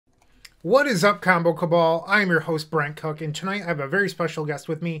What is up, Combo Cabal? I am your host, Bryant Cook, and tonight I have a very special guest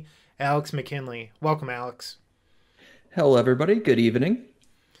with me, Alex McKinley. Welcome, Alex. Hello, everybody. Good evening.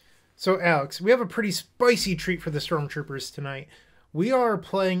 So, Alex, we have a pretty spicy treat for the Stormtroopers tonight. We are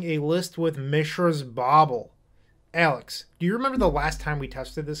playing a list with MISHRA'S Bauble. Alex, do you remember the last time we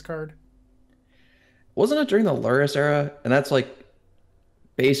tested this card? Wasn't it during the Luris era? And that's like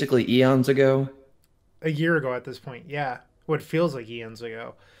basically eons ago. A year ago at this point, yeah. What feels like eons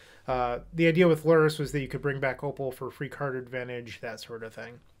ago. The idea with Luris was that you could bring back Opal for free card advantage, that sort of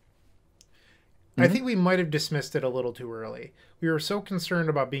thing. I think Hmm. we might have dismissed it a little too early. We were so concerned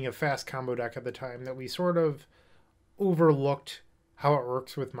about being a fast combo deck at the time that we sort of overlooked how it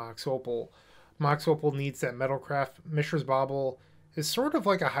works with Mox Opal. Mox Opal needs that Metalcraft. Mishra's Bauble is sort of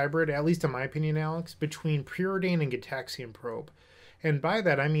like a hybrid, at least in my opinion, Alex, between Preordain and Gitaxian Probe. And by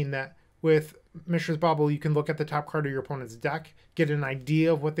that, I mean that with Mishra's Bauble, you can look at the top card of your opponent's deck, get an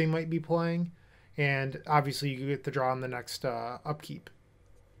idea of what they might be playing, and obviously you get the draw on the next upkeep.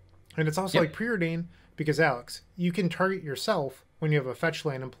 And it's also like Yep. Preordain because, Alex, you can target yourself when you have a fetch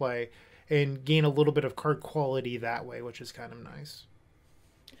land in play and gain a little bit of card quality that way, which is kind of nice.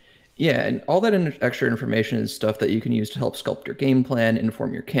 Yeah, and all that extra information is stuff that you can use to help sculpt your game plan,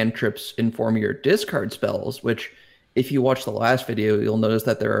 inform your cantrips, inform your discard spells, which, if you watch the last video, you'll notice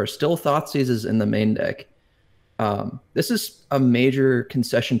that there are still Thoughtseizes in the main deck. This is a major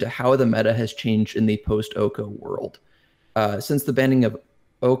concession to how the meta has changed in the post-Oko world. Since the banning of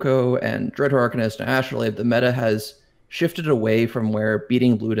Oko and Dread Arcanist and Astrolabe, the meta has shifted away from where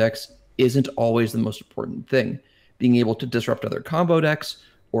beating blue decks isn't always the most important thing. Being able to disrupt other combo decks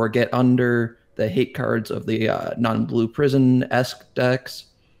or get under the hate cards of the non-blue prison-esque decks,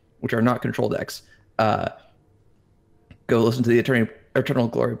 which are not control decks. Go listen to the Eternal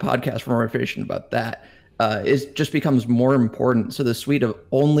Glory podcast for more information about that. It just becomes more important. So the suite of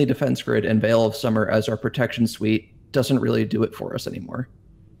only Defense Grid and Veil of Summer as our protection suite doesn't really do it for us anymore.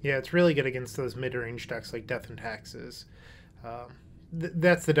 Yeah, it's really good against those mid-range decks like Death and Taxes.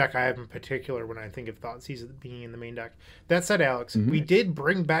 That's the deck I have in particular when I think of Thoughtseize being in the main deck. That said, Alex, we Mhm. did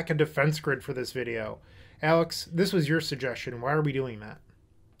bring back a defense grid for this video. Alex, this was your suggestion. Why are we doing that?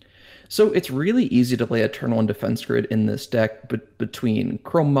 So it's really easy to play a turn one defense grid in this deck, but between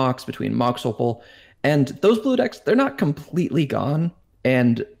Chrome Mox, between Mox Opal, and those blue decks, they're not completely gone.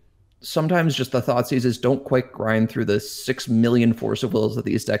 And sometimes just the Thoughtseizes don't quite grind through the 6 million Force of Wills that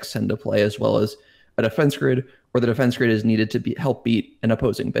these decks tend to play, as well as a defense grid, or the defense grid is needed to help beat an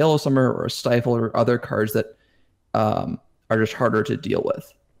opposing Veil of Summer or a Stifle or other cards that are just harder to deal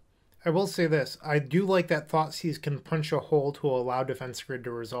with. I will say this. I do like that Thoughtseize can punch a hole to allow defense grid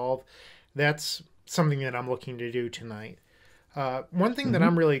to resolve. That's something that I'm looking to do tonight. One thing that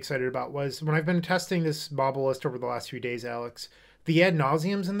I'm Hmm. really excited about was when I've been testing this Bauble list over the last few days, Alex, the ad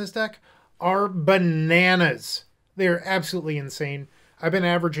nauseums in this deck are bananas. They're absolutely insane. I've been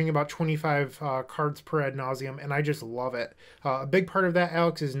averaging about 25 cards per ad nauseum, and I just love it. A big part of that,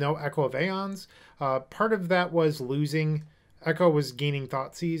 Alex, is no Echo of Aeons. Part of that was losing. Echo was gaining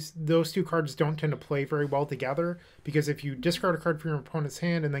Thoughtseize. Those two cards don't tend to play very well together because if you discard a card from your opponent's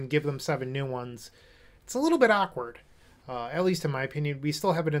hand and then give them 7 new ones, it's a little bit awkward. At least in my opinion. We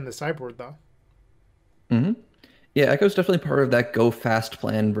still have it in the sideboard, though. Hmm. Yeah, Echo's definitely part of that go fast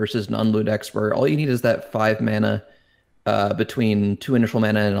plan versus non-blue decks where all you need is that 5 mana between 2 initial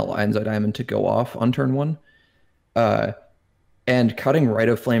mana and a Lion's Eye Diamond to go off on turn one. Uh, and cutting Rite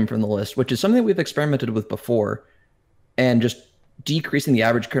of Flame from the list, which is something we've experimented with before, and just decreasing the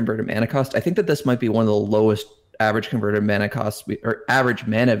average converted mana cost. I think that this might be one of the lowest average converted mana costs or average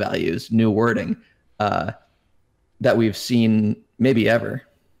mana values, new wording, uh, that we've seen maybe ever.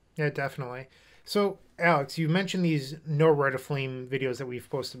 Yeah, definitely. So, Alex, you mentioned these no Rite of Flame videos that we've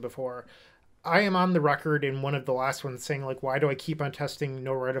posted before. I am on the record in one of the last ones saying, like, why do I keep on testing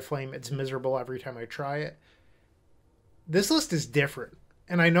no Rite of Flame? It's miserable every time I try it. This list is different.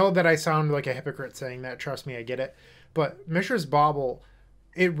 And I know that I sound like a hypocrite saying that. Trust me, I get it. But Mishra's Bauble,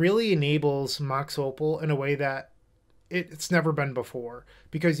 it really enables Mox Opal in a way that it's never been before.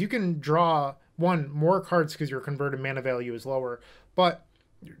 Because you can draw, one, more cards because your converted mana value is lower. But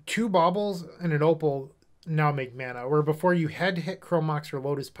two Baubles and an Opal now make mana, where before you had to hit Chrome Mox or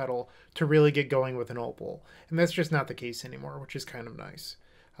Lotus Petal to really get going with an Opal. And that's just not the case anymore, which is kind of nice.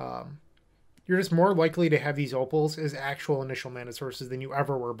 Um, you're just more likely to have these opals as actual initial mana sources than you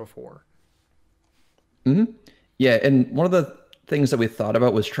ever were before. Hmm. Yeah, and one of the things that we thought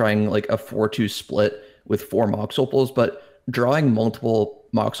about was trying like a 4-2 split with 4 Mox Opals, but drawing multiple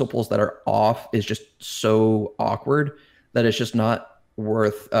Mox Opals that are off is just so awkward that it's just not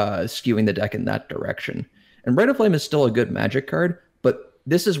worth skewing the deck in that direction. And Rite of Flame is still a good magic card, but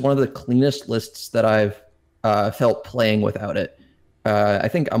this is one of the cleanest lists that I've felt playing without it. I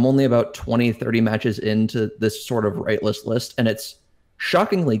think I'm only about 20, 30 matches into this sort of rightless list, and it's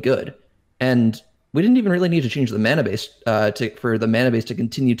shockingly good. And we didn't even really need to change the mana base for the mana base to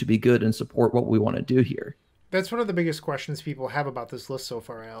continue to be good and support what we want to do here. That's one of the biggest questions people have about this list so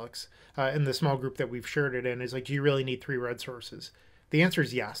far, Alex, in the small group that we've shared it in, is like, do you really need 3 red sources? The answer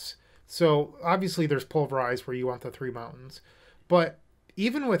is yes. So obviously there's Pulverize where you want the 3 mountains. But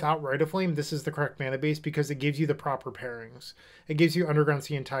even without Rite of Flame, this is the correct mana base because it gives you the proper pairings. It gives you Underground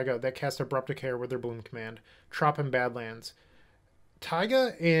Sea and Taiga that cast Abrupt Decay or Witherbloom Command, Trop and Badlands.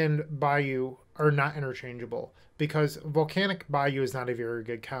 Taiga and Bayou are not interchangeable because Volcanic Bayou is not a very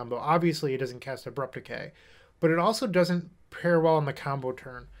good combo. Obviously, it doesn't cast Abrupt Decay, but it also doesn't pair well on the combo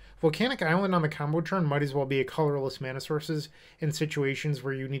turn. Volcanic Island on the combo turn might as well be a colorless mana sources in situations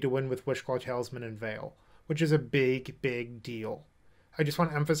where you need to win with Wishclaw Talisman and Veil, which is a big, big deal. I just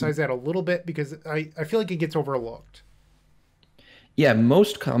want to emphasize that a little bit because I feel like it gets overlooked. Yeah,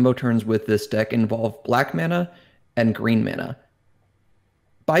 most combo turns with this deck involve black mana and green mana.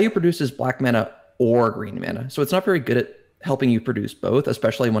 Bayou produces black mana or green mana, so it's not very good at helping you produce both,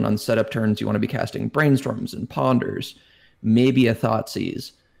 especially when on setup turns you want to be casting Brainstorms and Ponders, maybe a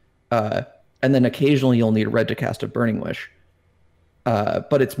Thoughtseize, and then occasionally you'll need red to cast a Burning Wish.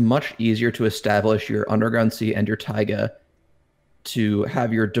 But it's much easier to establish your Underground Sea and your Taiga to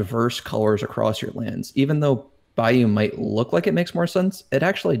have your diverse colors across your lands. Even though Bayou might look like it makes more sense, it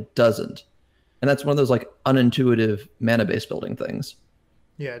actually doesn't. And that's one of those like unintuitive mana base building things.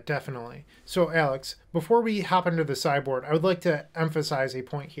 Yeah, definitely. So Alex, before we hop into the sideboard, I would like to emphasize a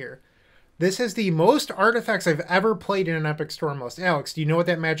point here. This is the most artifacts I've ever played in an Epic Storm list. Alex, do you know what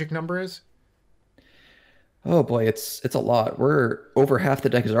that magic number is? Oh boy, it's a lot. We're over half the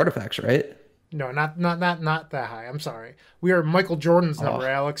deck is artifacts, right? No, not that high. I'm sorry. We are Michael Jordan's number,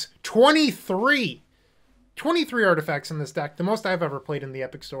 Alex. 23! 23 artifacts in this deck, the most I've ever played in the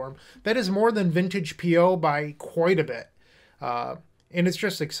Epic Storm. That is more than Vintage PO by quite a bit. And it's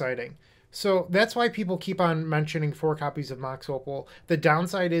just exciting. So that's why people keep on mentioning 4 copies of Mox Opal. The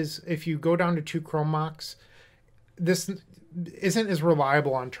downside is if you go down to 2 Chrome Mox, this isn't as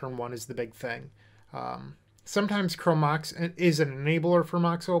reliable on turn 1 is the big thing. Sometimes Chrome Mox is an enabler for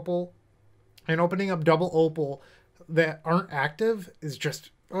Mox Opal, and opening up double Opal that aren't active is just,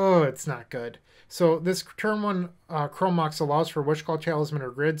 oh, it's not good. So this turn 1 Chrome Mox allows for Wishclaw Talisman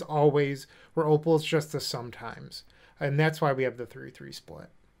or Grids always, where Opal is just a sometimes. And that's why we have the 3-3 split.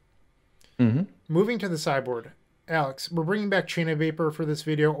 Mm-hmm. Moving to the sideboard, Alex, we're bringing back Chain of Vapor for this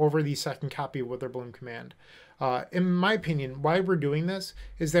video over the second copy of Witherbloom Command. In my opinion, why we're doing this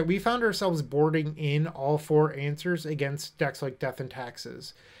is that we found ourselves boarding in all 4 answers against decks like Death and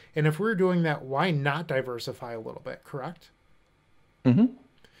Taxes. And if we're doing that, why not diversify a little bit, correct? Mm-hmm. Do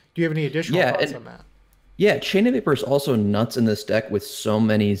you have any additional thoughts on that? Yeah, Chain of Vapor is also nuts in this deck with so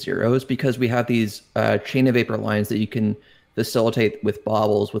many zeros because we have these Chain of Vapor lines that you can facilitate with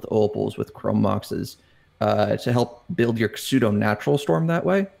Baubles, with Opals, with Chrome Moxes to help build your pseudo-natural storm that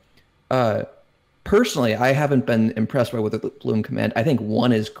way. Personally, I haven't been impressed by Witherbloom Command. I think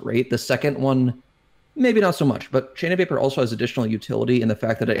 1 is great. The second one, maybe not so much. But Chain of Vapor also has additional utility in the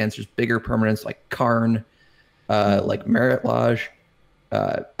fact that it answers bigger permanents like Karn, like Merit Lodge,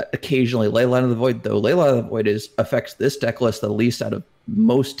 occasionally Leyline of the Void, though Leyline of the Void affects this deck list the least out of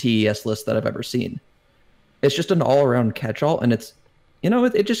most TES lists that I've ever seen. It's just an all-around catch-all, and it's,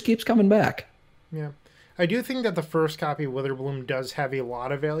 it just keeps coming back. Yeah. I do think that the first copy of Witherbloom does have a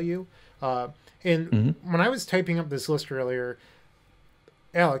lot of value. When I was typing up this list earlier,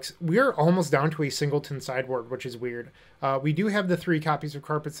 Alex, we're almost down to a singleton sideboard, which is weird. We do have the 3 copies of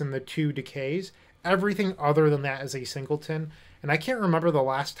Carpets and the 2 Decays. Everything other than that is a singleton. And I can't remember the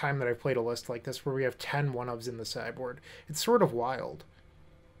last time that I've played a list like this where we have 10 one-ofs in the sideboard. It's sort of wild.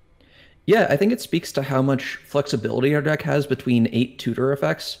 Yeah, I think it speaks to how much flexibility our deck has between 8 tutor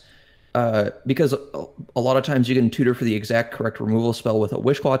effects. Because a lot of times you can tutor for the exact correct removal spell with a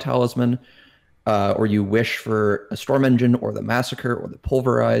Wishclaw Talisman, or you wish for a Storm Engine or the Massacre or the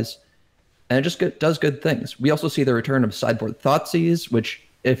Pulverize, and it just does good things. We also see the return of sideboard Thoughtseize, which,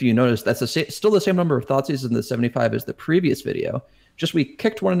 if you notice, that's still the same number of Thoughtseize in the 75 as the previous video. Just we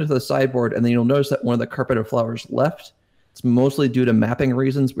kicked one into the sideboard, and then you'll notice that one of the Carpet of Flowers left. It's mostly due to mapping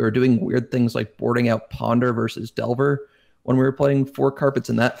reasons. We were doing weird things like boarding out Ponder versus Delver when we were playing 4 carpets,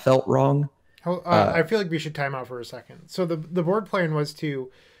 and that felt wrong. I feel like we should time out for a second. So the board plan was to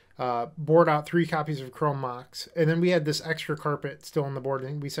board out 3 copies of Chrome Mox, and then we had this extra carpet still on the board,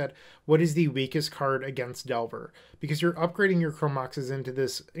 and we said, what is the weakest card against Delver? Because you're upgrading your Chrome Moxes into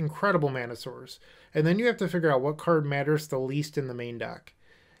this incredible mana source, and then you have to figure out what card matters the least in the main deck.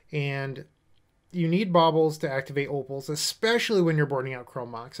 And you need baubles to activate opals, especially when you're boarding out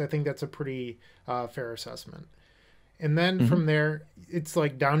Chrome Mox. I think that's a pretty fair assessment. And then from there, it's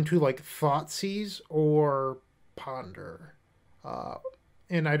like down to like Thoughtseize or Ponder.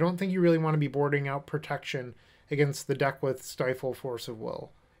 And I don't think you really want to be boarding out protection against the deck with Stifle, Force of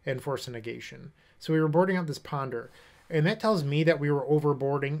Will, and Force of Negation. So we were boarding out this Ponder. And that tells me that we were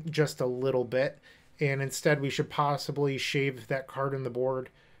overboarding just a little bit. And instead we should possibly shave that card in the board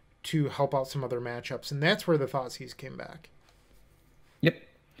to help out some other matchups. And that's where the Thoughtseize came back. Yep.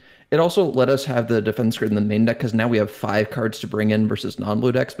 It also let us have the defense grid in the main deck because now we have 5 cards to bring in versus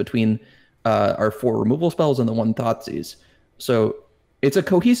non-blue decks between our 4 removal spells and the 1 Thoughtseize. So it's a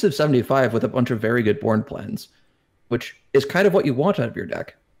cohesive 75 with a bunch of very good board plans, which is kind of what you want out of your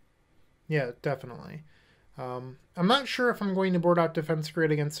deck. Yeah, definitely. I'm not sure if I'm going to board out defense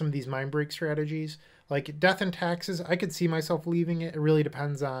grid against some of these mind break strategies. Like Death and Taxes, I could see myself leaving it. It really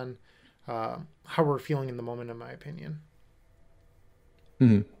depends on how we're feeling in the moment, in my opinion.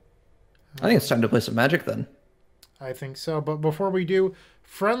 I think it's time to play some Magic then. I think so. But before we do,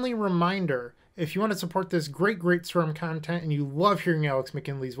 friendly reminder, if you want to support this great Storm content and you love hearing Alex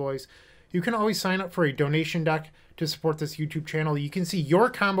McKinley's voice, you can always sign up for a donation deck to support this YouTube channel. You can see your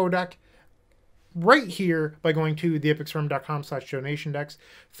combo deck right here by going to theepicstorm.com/donation decks.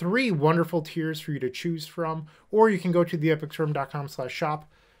 3 wonderful tiers for you to choose from, or you can go to theepicstorm.com/shop,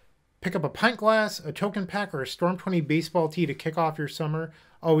 pick up a pint glass, a token pack, or a Storm 20 baseball tee to kick off your summer.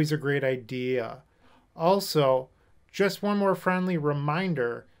 Always a great idea. Also, just one more friendly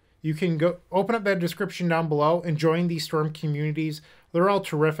reminder, you can go open up that description down below and join these Storm communities. They're all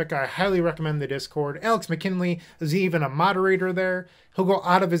terrific. I highly recommend the Discord. Alex McKinley is even a moderator there. He'll go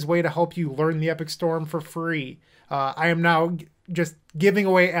out of his way to help you learn the Epic Storm for free. I am now just giving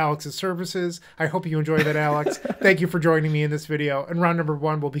away Alex's services. I hope you enjoy that, Alex. Thank you for joining me in this video. And round number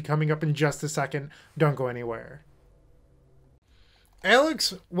 1 will be coming up in just a second. Don't go anywhere.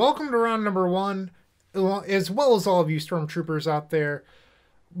 Alex, welcome to round number 1, as well as all of you Stormtroopers out there.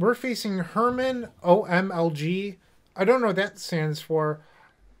 We're facing Herman OMLG. I don't know what that stands for.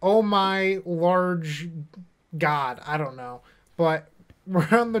 Oh my large God. I don't know. But we're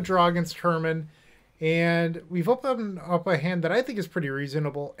on the draw against Herman. And we've opened up a hand that I think is pretty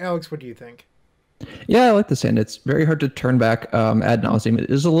reasonable. Alex, what do you think? Yeah, I like this hand. It's very hard to turn back ad nauseum. It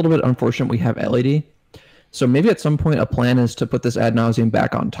is a little bit unfortunate we have LED. So maybe at some point a plan is to put this ad nauseum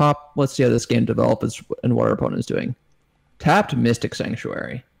back on top. Let's see how this game develops and what our opponent is doing. Tapped Mystic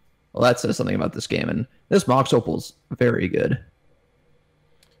Sanctuary. Well, that says something about this game, and this Mox Opal's very good.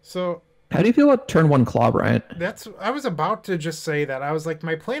 So, how do you feel about turn 1 Claw, Bryant? I was about to just say that. I was like,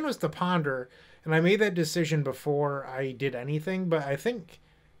 my plan was to ponder, and I made that decision before I did anything, but I think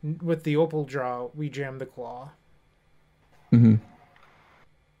with the Opal draw, we jammed the Claw. Mm-hmm.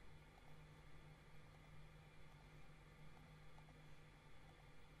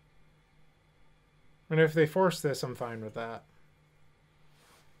 And if they force this, I'm fine with that.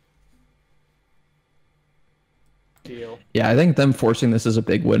 Deal. Yeah, I think them forcing this is a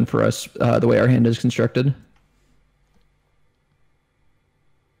big win for us, the way our hand is constructed.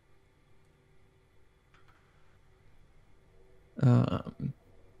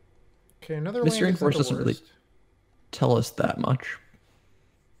 Okay, another Mystery land Force isn't doesn't the really worst. tell us that much.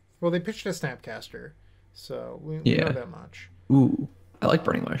 Well, they pitched a Snapcaster, so we Yeah. know that much. Ooh, I like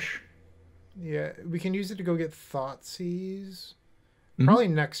Burning Wish. Yeah, we can use it to go get Thoughtseize. Probably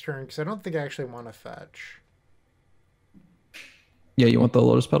next turn, because I don't think I actually want to fetch. Yeah, you want the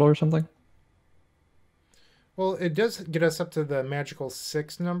Lotus Petal or something? Well, it does get us up to the magical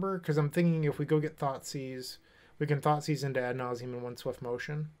 6 number, because I'm thinking if we go get Thoughtseize, we can Thoughtseize into Ad Nauseam in 1 swift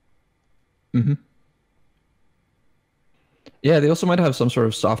motion. Mm-hmm. Yeah, they also might have some sort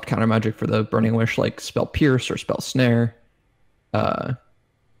of soft counter magic for the Burning Wish, like Spell Pierce or Spell Snare.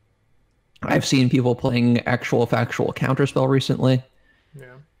 I've seen people playing actual factual counterspell recently.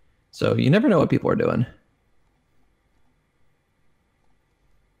 Yeah. So you never know what people are doing.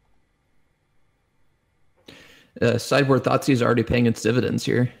 Sideboard Thoughtseize is already paying its dividends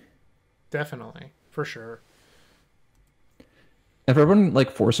here. Definitely, for sure. If everyone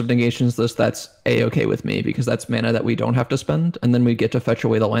like Force of Negations this, that's A-okay with me, because that's mana that we don't have to spend, and then we get to fetch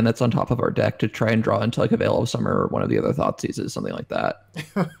away the land that's on top of our deck to try and draw into like a Veil of Summer or one of the other Thoughtseizes, something like that.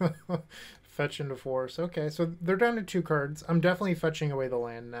 Fetch into Force. Okay, so they're down to 2 cards. I'm definitely fetching away the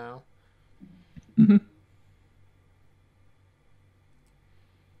land now. Mm-hmm.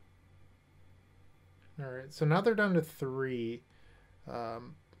 All right, so now they're down to 3.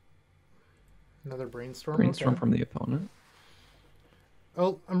 Another brainstorm. Brainstorm Okay. from the opponent.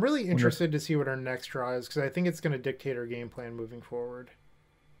 Oh, I'm really interested to see what our next draw is, because I think it's going to dictate our game plan moving forward.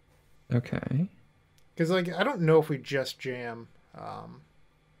 Okay. Because, like, I don't know if we just jam.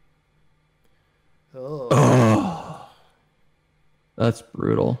 Oh, that's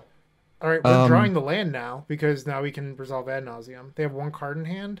brutal. All right, we're drawing the land now, because now we can resolve ad nauseum. They have 1 card in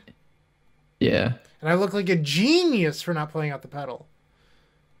hand. Yeah. And I look like a genius for not playing out the pedal.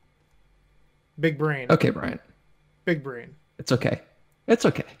 Big brain. Okay, Brian. Big brain. It's okay. It's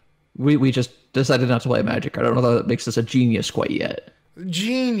okay. We just decided not to play a magic card. I don't know that makes us a genius quite yet.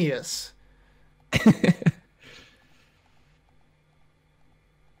 Genius.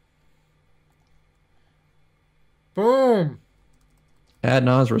 Boom. Ad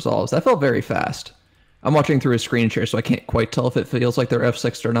nos resolves. That felt very fast. I'm watching through a screen share, so I can't quite tell if it feels like they're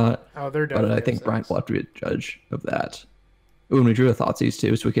F6 or not. Oh, they're definitely But I think F6. Brian will have to be a judge of that. Ooh, and we drew a Thoughtseize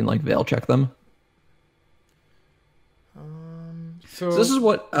too, so we can like veil check them. So this is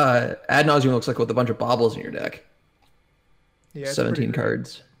what ad nauseum looks like with a bunch of baubles in your deck. yeah, it's 17 pretty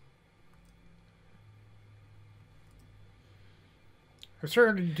cards. I've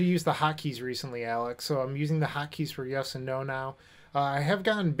started to use the hotkeys recently, Alex. So I'm using the hotkeys for yes and no now. I have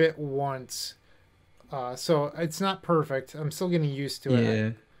gotten bit once, so it's not perfect. I'm still getting used to it.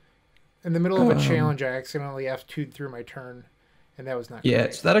 Yeah. In the middle of a challenge, I accidentally F2'd through my turn, and that was not Yeah,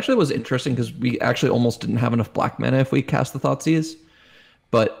 great. so that actually was interesting because we actually almost didn't have enough black mana if we cast the Thoughtseize.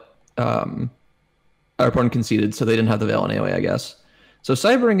 But our opponent conceded, so they didn't have the Veil anyway, I guess. So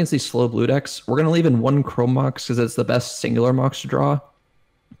sideboarding against these slow blue decks, we're going to leave in 1 Chrome Mox because it's the best singular Mox to draw.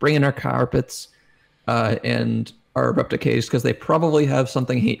 Bring in our Carpets and our Abrupt Decays because they probably have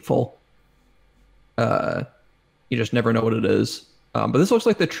something hateful. You just never know what it is. But this looks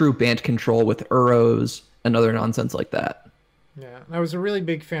like the true Bant control with Uros and other nonsense like that. Yeah, and I was a really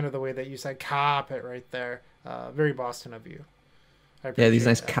big fan of the way that you said "carpet" right there. Very Boston of you. Yeah, these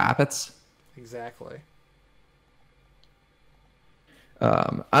nice that. Carpets. Exactly.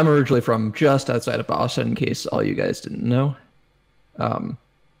 I'm originally from just outside of Boston, in case all you guys didn't know.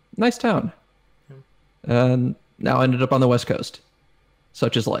 Nice town. And now I ended up on the West Coast.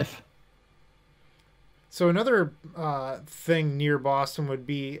 Such is life. So another thing near Boston would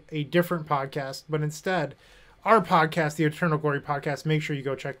be a different podcast, but instead, our podcast, the Eternal Glory podcast, make sure you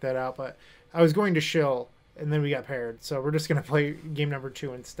go check that out. But I was going to shill, and then we got paired, so we're just going to play game number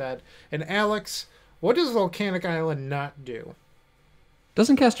 2 instead. And Alex, what does Volcanic Island not do?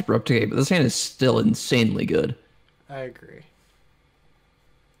 Doesn't cast Abrupt Decay, but this hand is still insanely good. I agree.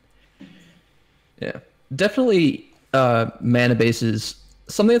 Yeah. Definitely mana base is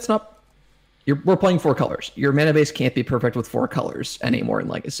something that's not... we're playing 4 colors. Your mana base can't be perfect with 4 colors anymore in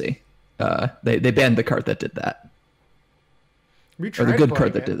Legacy. They banned the card that did that. Or the good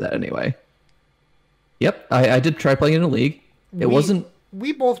card that did that anyway. Yep, I did try playing in a league. It wasn't...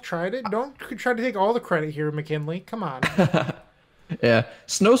 We both tried it. Don't try to take all the credit here, McKinley. Come on. Yeah,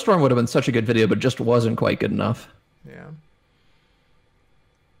 Snowstorm would have been such a good video, but just wasn't quite good enough. Yeah.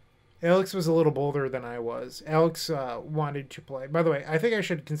 Alex was a little bolder than I was. Alex wanted to play. By the way, I think I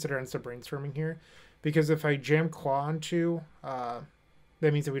should consider instant brainstorming here, because if I jam Claw onto, that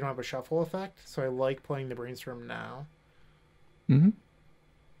means that we don't have a shuffle effect. So I like playing the brainstorm now. Mm-hmm.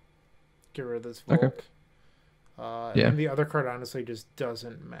 Get rid of this Volk. Okay. Yeah. And the other card honestly just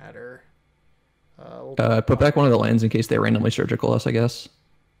doesn't matter. Put back one of the lands in case they randomly surgical us, I guess.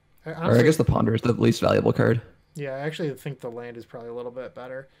 Honestly, or I guess the Ponder is the least valuable card. Yeah, I actually think the land is probably a little bit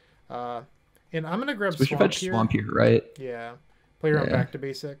better. And I'm going to grab So we should Swamp fetch here. Swamp here, right? Yeah. Play around back to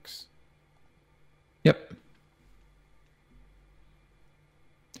basics. Yep.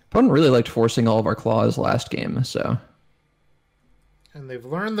 Opponent really liked forcing all of our claws last game, so... And they've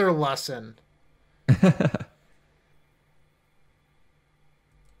learned their lesson.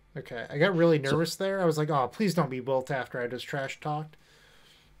 Okay, I got really nervous there. I was like, oh, please don't be built after I just trash talked.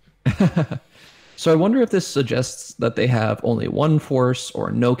 So I wonder if this suggests that they have only 1 force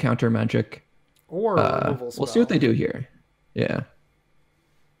or no counter magic. Or removal spell. We'll see what they do here. Yeah.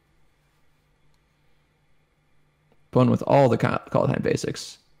 Opponent with all the call time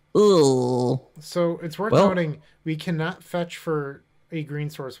basics. Ugh. So it's worth noting we cannot fetch for a green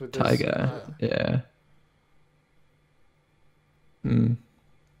source with this. Taiga, yeah.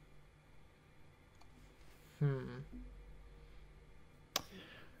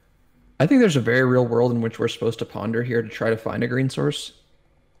 I think there's a very real world in which we're supposed to ponder here to try to find a green source.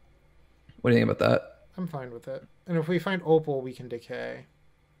 What do you think about that? I'm fine with it. And if we find Opal, we can decay.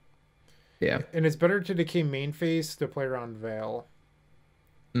 Yeah. And it's better to decay main phase to play around Veil.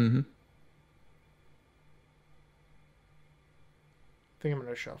 Mm-hmm. think I'm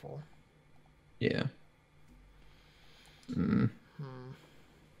gonna shuffle. Yeah. Mm.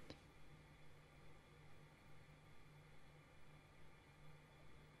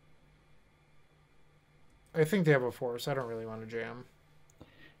 I think they have a force. I don't really want to jam.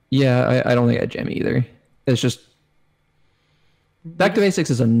 Yeah, I don't think I'd jam either. It's just back to basics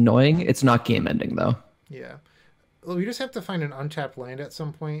is annoying. It's not game ending though. Yeah. Well, we just have to find an untapped land at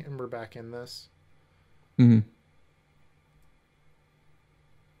some point, and we're back in this.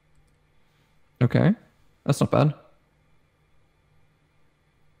 Okay, that's not bad.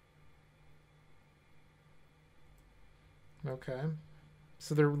 Okay.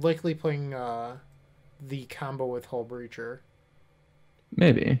 So they're likely playing the combo with Hull Breacher.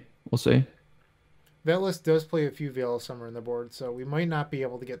 Maybe. We'll see. That list does play a few Veil of Summer in the board, so we might not be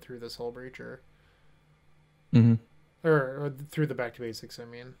able to get through this Hull Breacher. Or through the back to basics, I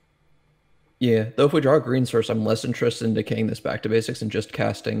mean. Yeah, though if we draw a green source, I'm less interested in decaying this back to basics and just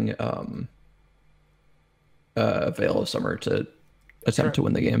casting Veil of Summer to attempt to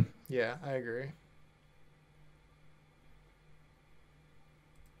win the game. Yeah, I agree.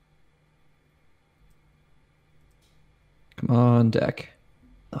 Come on, deck.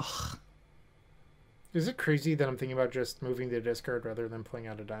 Ugh. Is it crazy that I'm thinking about just moving the discard rather than playing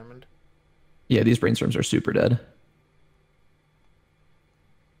out a diamond? Yeah, these brainstorms are super dead.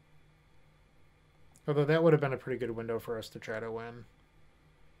 Although that would have been a pretty good window for us to try to win.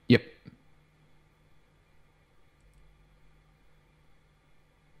 Yep.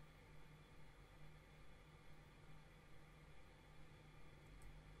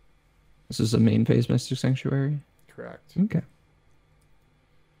 This is a main phase Mystic Sanctuary? Correct. Okay.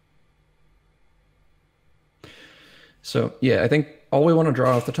 So, yeah, I think all we want to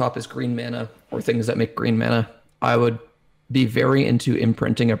draw off the top is green mana or things that make green mana. I would be very into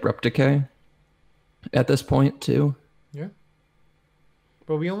imprinting Abrupt Decay at this point, too. Yeah.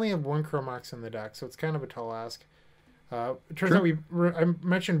 But we only have one Chromox in the deck, so it's kind of a tall ask. It turns out I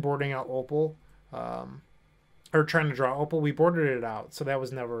mentioned boarding out Opal, or trying to draw Opal. We boarded it out, so that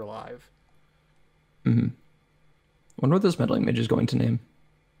was never live. Wonder what this Meddling Mage is going to name.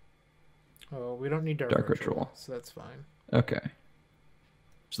 Oh, we don't need Dark Ritual, so that's fine. Okay.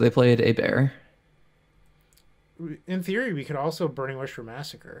 So they played a bear. In theory, we could also Burning Wish for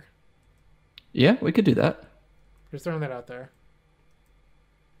Massacre. Yeah, we could do that. Just throwing that out there.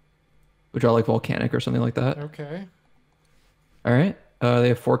 We draw like Volcanic or something like that. Okay. All right. They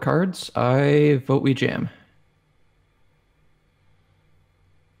have 4 cards. I vote we jam.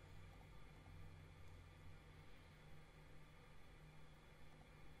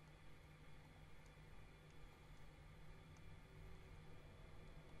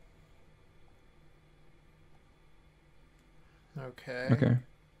 Okay. Okay.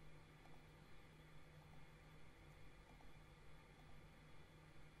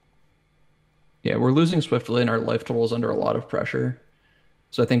 Yeah, we're losing swiftly and our life total is under a lot of pressure.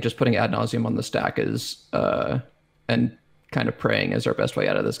 So I think just putting Ad Nauseam on the stack is, and kind of praying is our best way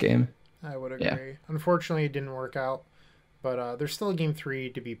out of this game. I would agree. Yeah. Unfortunately, it didn't work out, but there's still a game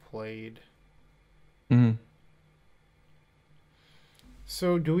 3 to be played.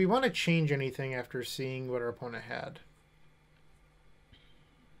 So do we want to change anything after seeing what our opponent had?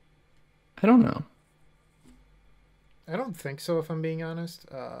 I don't know. I don't think so, if I'm being honest.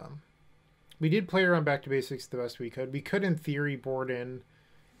 We did play around back to basics the best we could. We could, in theory, board in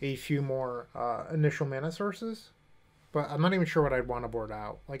a few more initial mana sources, but I'm not even sure what I'd want to board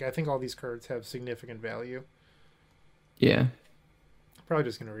out. Like, I think all these cards have significant value. Yeah. Probably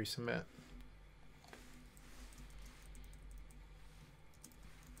just going to resubmit.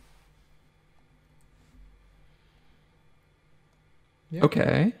 Yep.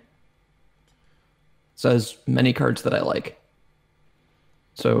 Okay. Says many cards that I like.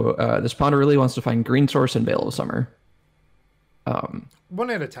 So this ponder really wants to find green source and Veil of Summer. One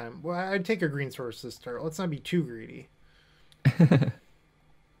at a time. Well, I'd take a green source to start. Let's not be too greedy.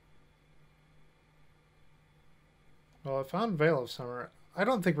 Well, I found Veil of Summer. I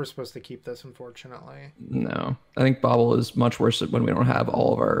don't think we're supposed to keep this, unfortunately. No, I think Bauble is much worse when we don't have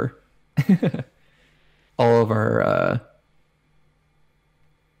all of our all of our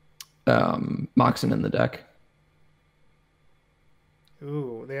Moxen in the deck.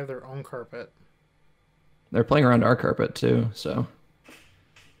 Ooh, they have their own carpet. They're playing around our carpet too, so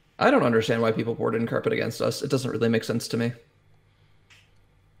I don't understand why people board in carpet against us. It doesn't really make sense to me.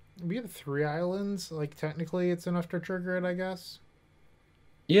 We have 3 islands. Like, technically, it's enough to trigger it, I guess.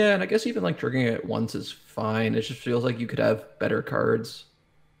 Yeah, and I guess even like triggering it once is fine. It just feels like you could have better cards.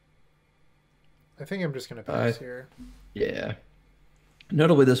 I think I'm just going to pass here. Yeah.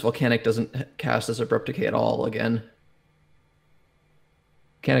 Notably, this Volcanic doesn't cast as Abrupt Decay at all again.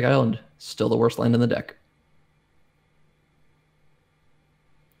 Volcanic Island, still the worst land in the deck.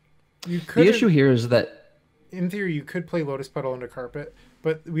 The issue here is that, in theory, you could play Lotus Petal into Carpet,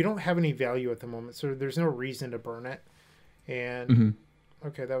 but we don't have any value at the moment, so there's no reason to burn it. And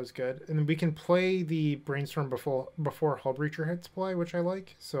okay, that was good. And then we can play the Brainstorm before Hull Breacher hits play, which I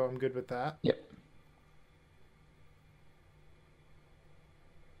like, so I'm good with that. Yep.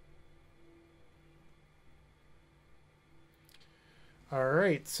 All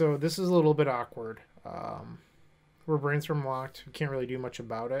right, so this is a little bit awkward. We're Brainstorm locked. We can't really do much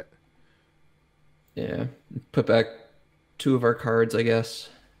about it. Yeah, put back 2 of our cards, I guess.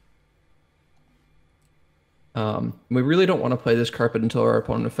 We really don't want to play this Carpet until our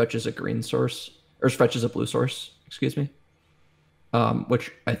opponent fetches a green source, or fetches a blue source, excuse me.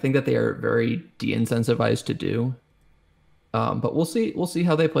 Which I think that they are very de-incentivized to do. But we'll see. We'll see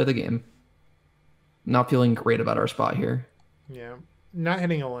how they play the game. Not feeling great about our spot here. Yeah, not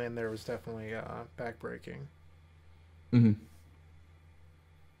hitting a land there was definitely backbreaking. Mm-hmm.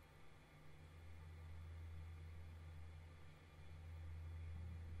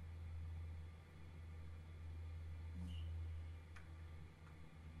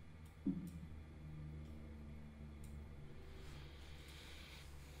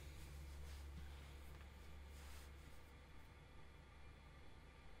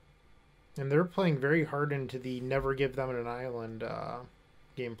 And they're playing very hard into the never give them an island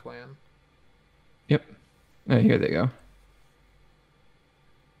game plan. Yep. Oh, here they go.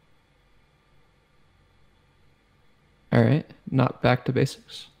 All right. Not back to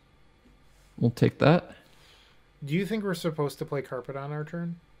basics. We'll take that. Do you think we're supposed to play Carpet on our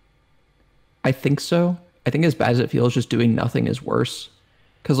turn? I think so. I think as bad as it feels, just doing nothing is worse.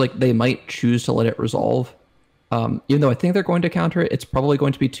 Because like they might choose to let it resolve. Even though I think they're going to counter it, it's probably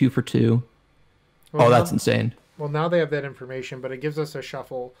going to be 2 for 2. Well, that's insane. Well, now they have that information, but it gives us a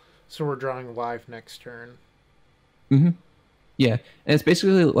shuffle, so we're drawing live next turn. Yeah, and it's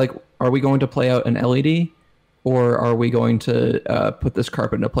basically like, are we going to play out an LED, or are we going to put this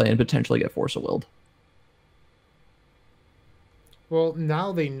Carpet into play and potentially get Force of Willed? Well,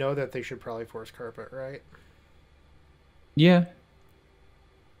 now they know that they should probably force Carpet, right? Yeah.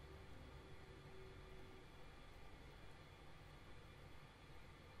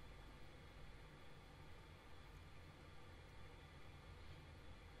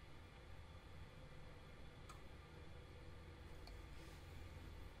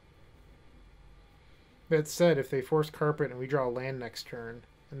 That said, if they force Carpet and we draw a land next turn,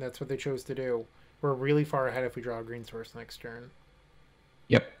 and that's what they chose to do, we're really far ahead if we draw a green source next turn.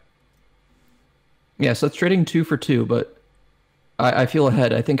 Yep. Yeah, so that's trading 2 for 2, but I feel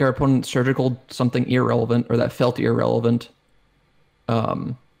ahead. I think our opponent surgical something irrelevant, or that felt irrelevant.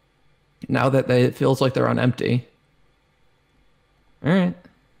 Now that it feels like they're on empty. All right.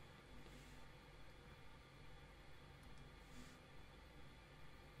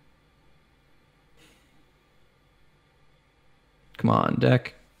 Come on,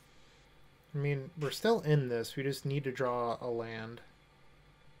 deck. I mean, we're still in this. We just need to draw a land.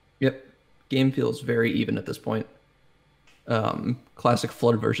 Yep. Game feels very even at this point. Classic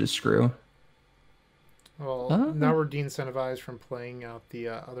Flood versus Screw. Well, now we're de-incentivized from playing out the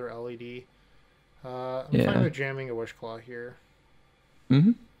other LED. I'm fine with jamming a Wishclaw here.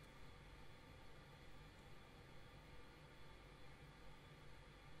 Gonna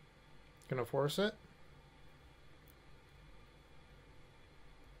force it.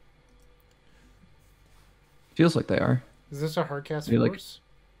 Feels like they are. Is this a hardcast force?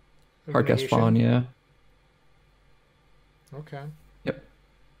 Hardcast Fawn, yeah. Okay. Yep.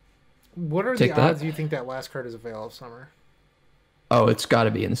 What are the odds you think that last card is a Veil of Summer? Oh, it's got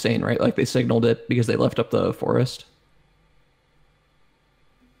to be insane, right? Like they signaled it because they left up the forest.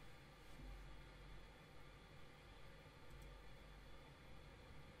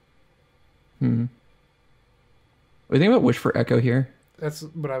 What do you think about Wish for Echo here? That's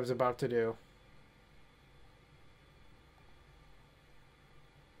what I was about to do.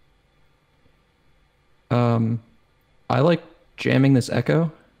 I like jamming this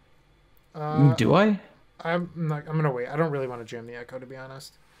Echo. Do I? I'm gonna wait. I don't really want to jam the Echo, to be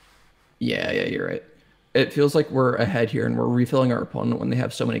honest. Yeah, you're right. It feels like we're ahead here, and we're refilling our opponent when they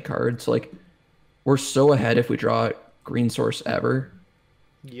have so many cards. Like, we're so ahead if we draw green source ever.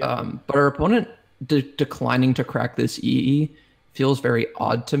 Yeah. But our opponent declining to crack this EE feels very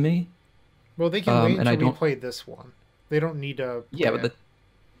odd to me. Well, they can wait until we play this one. They don't need to. Yeah, but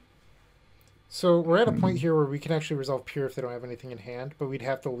So we're at a point here where we can actually resolve Pure if they don't have anything in hand, but we'd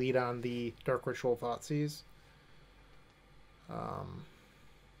have to lead on the Dark Ritual Thoughtseize.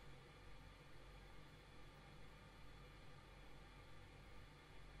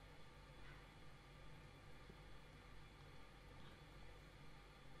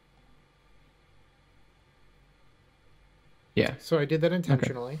 Yeah. So I did that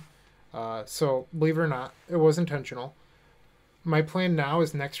intentionally. So believe it or not, it was intentional. My plan now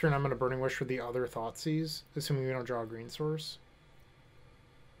is next turn I'm going to Burning Wish for the other Thoughtseize, assuming we don't draw a green source.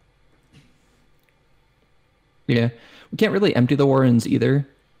 Yeah. We can't really empty the Warrens either.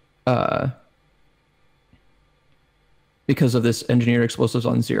 Because of this engineered explosives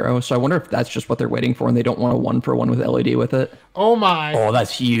on 0. So I wonder if that's just what they're waiting for and they don't want a 1-for-1 with LED with it. Oh my. Oh,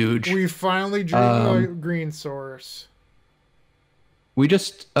 that's huge. We finally drew a green source. We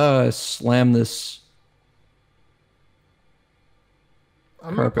just slam this.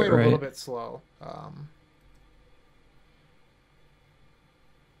 I'm going to play it a little bit slow.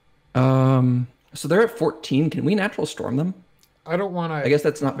 So they're at 14. Can we natural storm them? I don't want to. I guess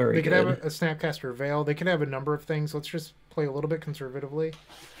that's not very good. They could have a Snapcaster Veil. They could have a number of things. Let's just play a little bit conservatively.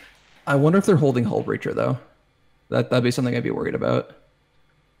 I wonder if they're holding Hull Breacher, though. That'd be something I'd be worried about.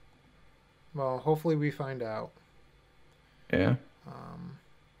 Well, hopefully we find out. Yeah.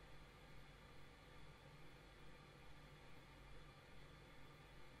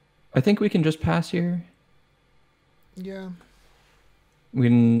 I think we can just pass here. Yeah. We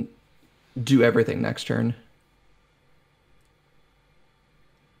can do everything next turn.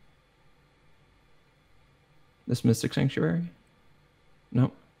 This Mystic Sanctuary?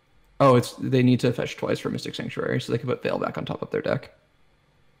 Nope. Oh, they need to fetch twice for Mystic Sanctuary, so they can put Veil back on top of their deck.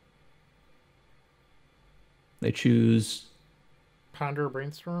 They choose... Ponder or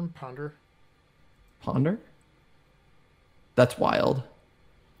Brainstorm? Ponder. Ponder? That's wild.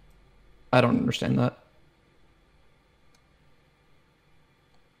 I don't understand that.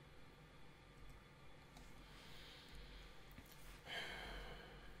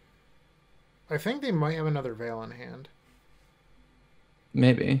 I think they might have another Veil in hand.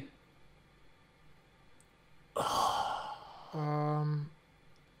 Maybe.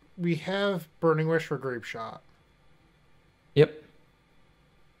 We have Burning Wish for Grape Shot. Yep.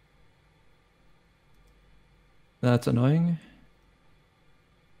 That's annoying.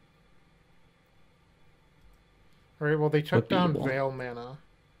 All right, well, they took down Veil mana.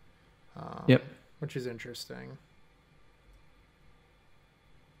 Yep. Which is interesting.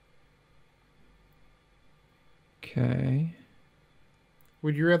 Okay.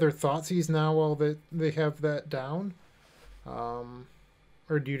 Would you rather Thoughtseize now while they have that down?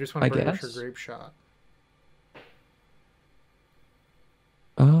 Or do you just want to Burning Wish for Grape Shot?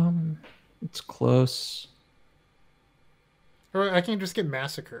 It's close. Or I can just get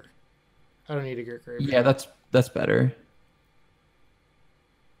Massacre. I don't need to get Grape Shot. Yeah, that's better.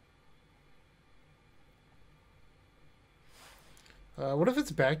 What if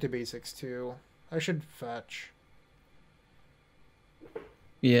it's back to basics too? I should fetch.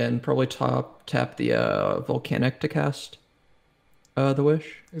 Yeah, and probably tap the Volcanic to cast the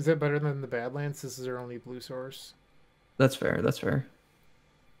Wish. Is that better than the Badlands? This is our only blue source. That's fair. That's fair.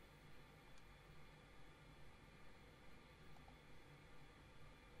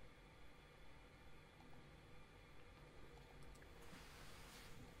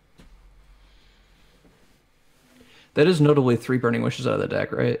 That is notably 3 Burning Wishes out of the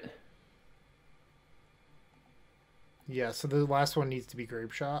deck, right? Yeah, so the last one needs to be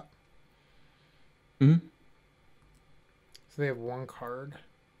Grape Shot. Hmm. So they have 1 card.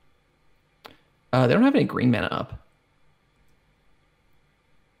 They don't have any green mana up.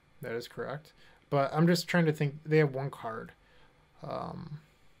 That is correct. But I'm just trying to think. They have 1 card.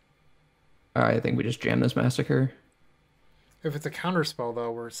 I think we just jam this Massacre. If it's a counter spell,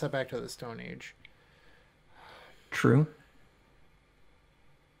 though, we're set back to the Stone Age. True.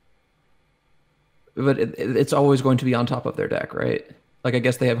 But it's always going to be on top of their deck, right? Like, I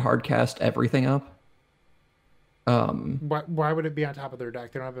guess they have hard cast everything up. Why would it be on top of their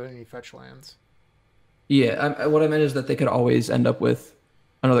deck? They don't have any fetch lands. Yeah, what I meant is that they could always end up with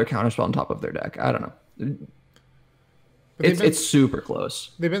another counterspell on top of their deck. I don't know. It's super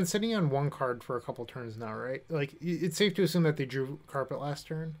close. They've been sitting on 1 card for a couple turns now, right? Like, it's safe to assume that they drew Carpet last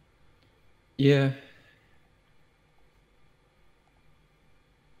turn. Yeah.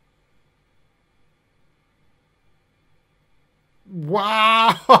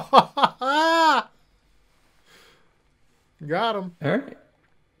 Wow! Got him. All right.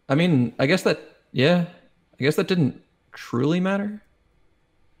 I mean, I guess that didn't truly matter.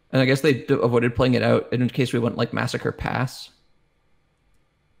 And I guess they avoided playing it out in case we went like Massacre pass.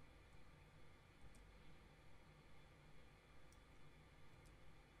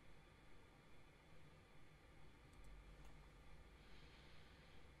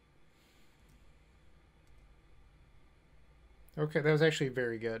 Okay, that was actually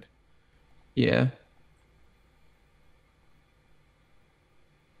very good. Yeah.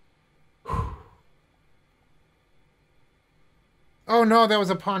 Oh no, that was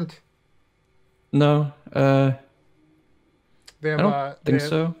a punt. No, They I have don't think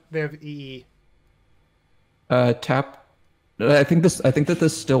so. they have EE. Tap. I think this. I think that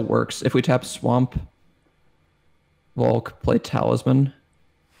this still works. If we tap Swamp, Volk, play Talisman.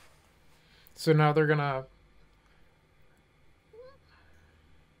 So now they're gonna.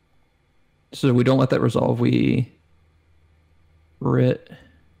 So we don't let that resolve. We Writ,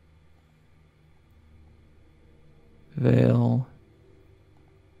 Veil,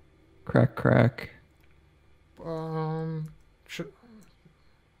 Crack. Sh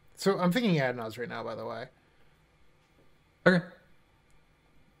So I'm thinking Adnaz right now, by the way. Okay.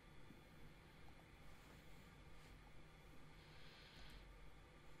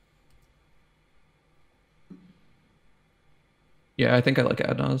 Yeah, I think I like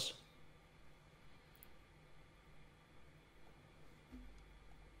Adnaz.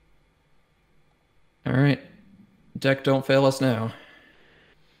 All right. Deck, don't fail us now.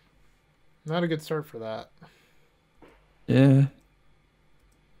 Not a good start for that. Yeah.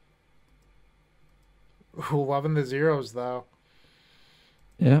 Ooh, loving the zeros, though.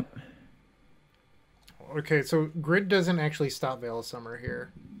 Yep. Okay, so Grid doesn't actually stop Veil of Summer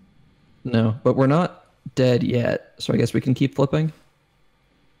here. No, but we're not dead yet, so I guess we can keep flipping.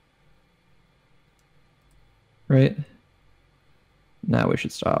 Right? Now we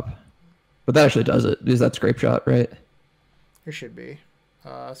should stop. But that actually does it, because that's Grape Shot, right? It should be.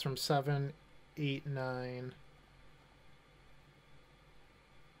 It's from 7, 8, 9.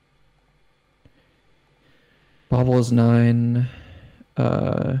 Bauble is 9.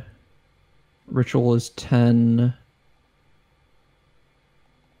 Ritual is 10.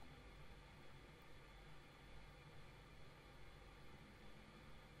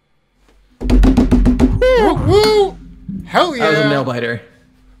 Woo! Hell yeah! That was a nail biter.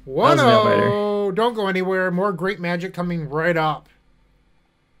 1-0. Don't go anywhere. More great magic coming right up.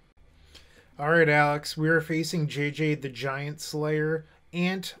 All right, Alex. We are facing JJ the Giant Slayer.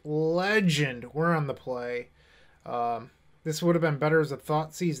 Ant Legend. We're on the play. This would have been better as a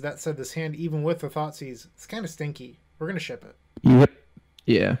Thoughtseize. That said, this hand, even with the Thoughtseize, it's kind of stinky. We're going to ship it. Yep.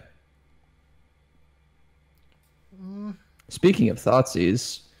 Yeah. Speaking of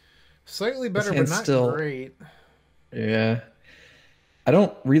Thoughtseize, slightly better, but not great. Yeah. I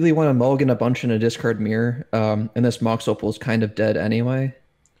don't really want to mulligan a bunch in a discard mirror. And this Mox Opal is kind of dead anyway.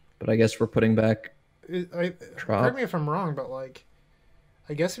 But I guess we're putting back. Correct me if I'm wrong, but like,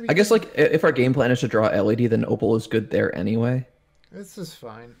 I guess like if our game plan is to draw LED, then Opal is good there anyway. This is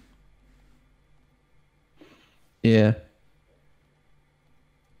fine. Yeah.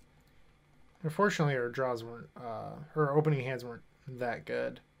 Unfortunately, our draws weren't, her opening hands weren't that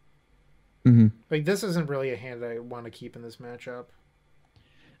good. Mm-hmm. Like, this isn't really a hand I want to keep in this matchup.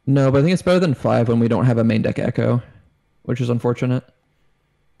 No, but I think it's better than 5 when we don't have a main deck echo, which is unfortunate.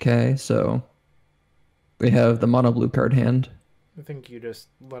 Okay, so we have the mono blue card hand. I think you just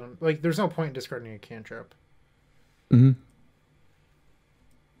let him, like, there's no point in discarding a cantrip. Mm-hmm.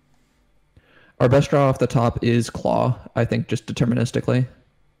 Our best draw off the top is Claw, I think, just deterministically.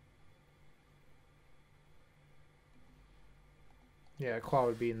 Yeah, Claw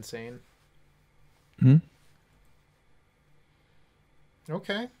would be insane. Hmm.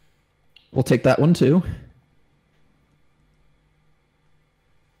 Okay. We'll take that one too.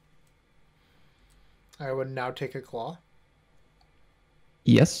 I would now take a Claw.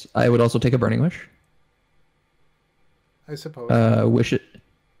 Yes, I would also take a Burning Wish. I suppose.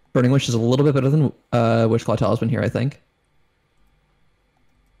 Burning Wish is a little bit better than Wishclaw Talisman here, I think.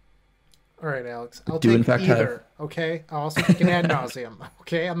 All right, Alex. I'll take either. Okay. I'll also take an Ad Nauseam.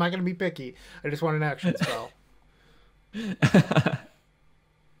 Okay. I'm not going to be picky. I just want an action spell.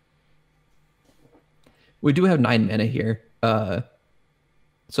 We do have 9 mana here.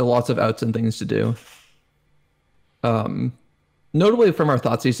 So lots of outs and things to do. Notably from our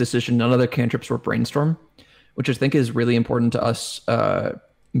Thoughtseize decision, none of the cantrips were Brainstorm, which I think is really important to us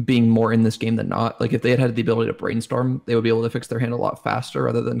being more in this game than not. Like if they had the ability to Brainstorm, they would be able to fix their hand a lot faster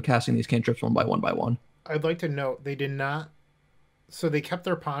rather than casting these cantrips one by one. I'd like to note they did not. So they kept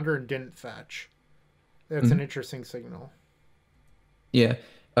their Ponder and didn't fetch. That's an interesting signal. Yeah.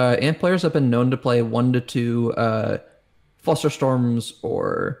 Ant players have been known to play 1 to 2 Flusterstorms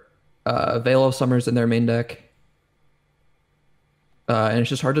or Veil of Summers in their main deck. And it's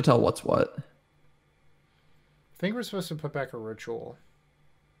just hard to tell what's what. I think we're supposed to put back a Ritual.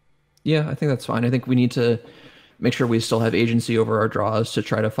 Yeah, I think that's fine. I think we need to make sure we still have agency over our draws to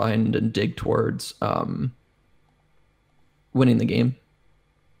try to find and dig towards winning the game.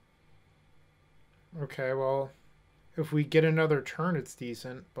 Okay, well, if we get another turn, it's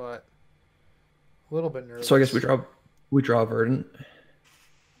decent, but a little bit nervous. So I guess we draw We draw Verdant.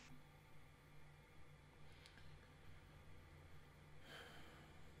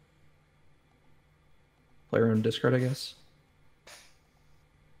 Player own discard, I guess.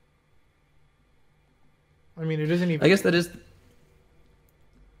 I mean, it isn't even. I guess that is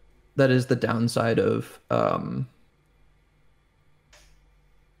the downside of so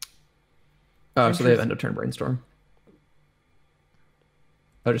they have end of turn brainstorm.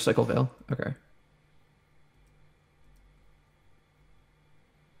 Oh, just cycle Veil. Okay.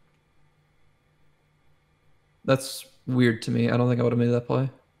 That's weird to me. I don't think I would have made that play,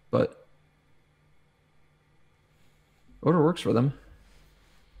 but order works for them.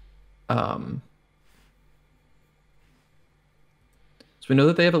 So we know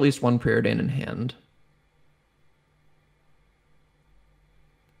that they have at least one Preordain in hand.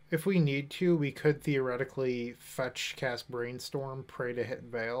 If we need to, we could theoretically fetch, cast Brainstorm, pray to hit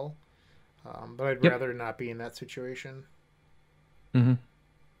Veil. But I'd rather not be in that situation. Mm-hmm.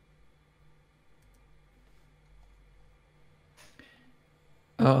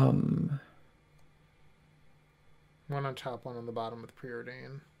 One on top, one on the bottom with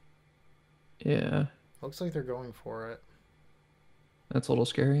Preordain. Yeah. Looks like they're going for it. That's a little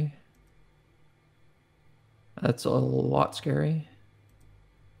scary. That's a lot scary.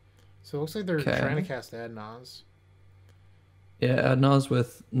 So it looks like they're trying to cast Adnaz. Yeah, Adnaz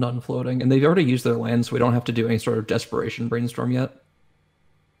with none floating. And they've already used their land, so we don't have to do any sort of desperation brainstorm yet.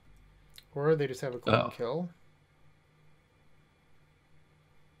 Or they just have a golden kill.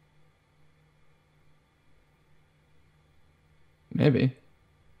 Maybe.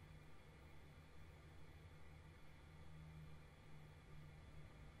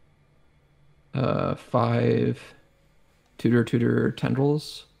 Five tutor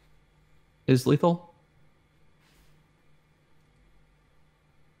tendrils is lethal.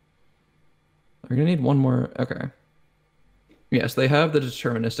 We're gonna need one more. Okay. Yes, they have the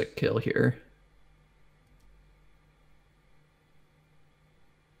deterministic kill here.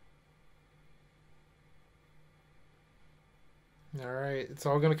 All right, it's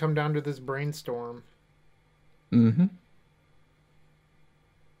all gonna come down to this brainstorm. Mm-hmm.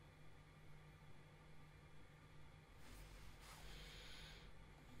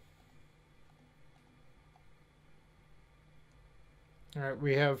 All right,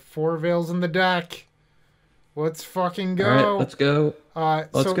 we have 4 Veils in the deck. Let's fucking go. All right, let's go.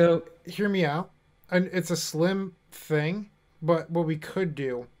 Let's go. Hear me out. And it's a slim thing, but what we could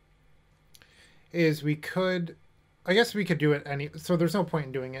do is I guess we could do it so there's no point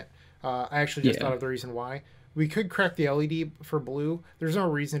in doing it. I actually just thought of the reason why. We could crack the LED for blue. There's no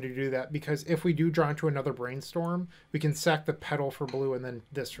reason to do that because if we do draw into another brainstorm, we can sack the petal for blue and then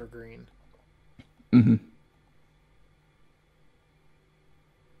this for green. Mm-hmm.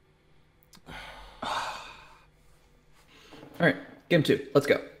 All right, game 2. Let's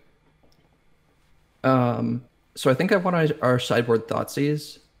go. So I think I want our sideboard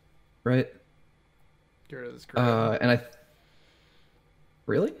Thoughtseize, right? Get rid of this green.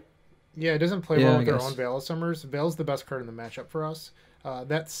 Really? Yeah, it doesn't play well with their own Veil of Summers. Veil's the best card in the matchup for us.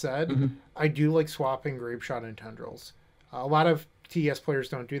 That said, I do like swapping Grapeshot and Tendrils. A lot of TES players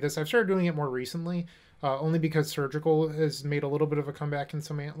don't do this. I've started doing it more recently, only because Surgical has made a little bit of a comeback in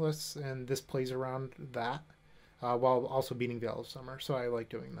some Antlists, and this plays around that, while also beating Veil of Summer. So I like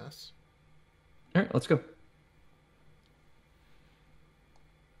doing this. All right, let's go.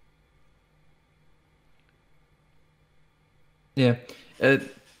 Yeah,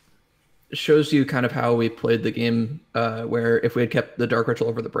 it shows you kind of how we played the game, where if we had kept the Dark Ritual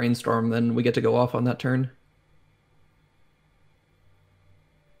over the Brainstorm, then we get to go off on that turn.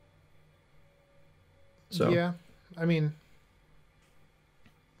 So yeah, I mean,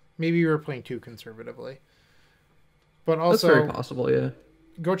 maybe you were playing too conservatively. But also, that's very possible, yeah.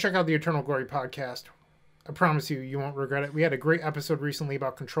 Go check out the Eternal Glory podcast. I promise you won't regret it. We had a great episode recently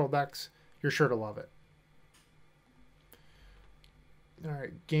about control decks. You're sure to love it. All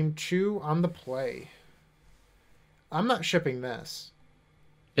right, game 2 on the play. I'm not shipping this.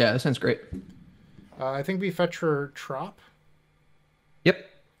 Yeah, that sounds great. I think we fetch for Trop. Yep.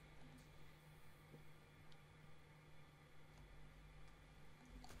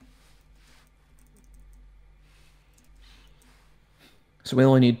 So we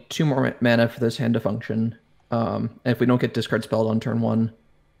only need 2 more mana for this hand to function. And if we don't get discard spelled on turn 1,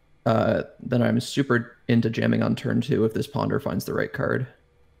 then I'm super into jamming on turn 2 if this Ponder finds the right card.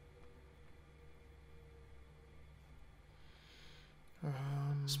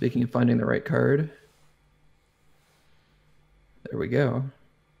 Speaking of finding the right card, there we go.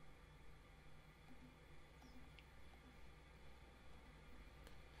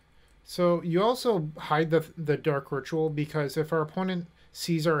 So you also hide the Dark Ritual because if our opponent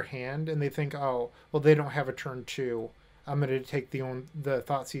sees our hand and they think, oh, well, they don't have a turn 2, I'm going to take the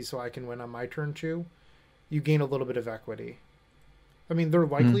Thoughtseize so I can win on my turn 2, you gain a little bit of equity. I mean, they're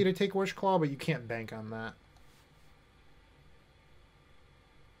likely to take Wish Claw, but you can't bank on that.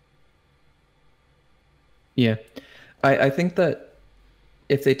 Yeah. I think that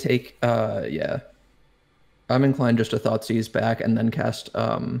if they take, yeah, I'm inclined just to Thoughtseize back and then cast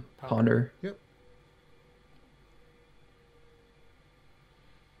Ponder. Yep.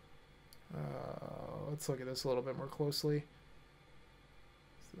 Let's look at this a little bit more closely.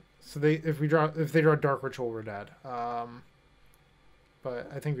 So if they draw Dark Ritual, we're dead. But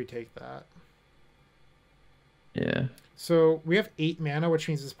I think we take that. Yeah. So we have 8 mana, which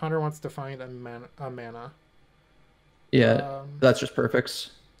means this Ponder wants to find a mana. Yeah, that's just perfects.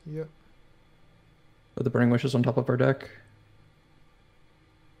 Yep. With the Burning Wishes on top of our deck.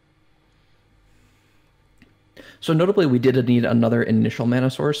 So notably, we did need another initial mana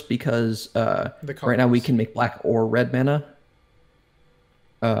source because right now we can make black or red mana.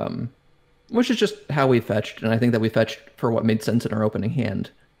 Which is just how we fetched, and I think that we fetched for what made sense in our opening hand.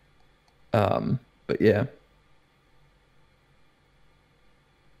 But yeah.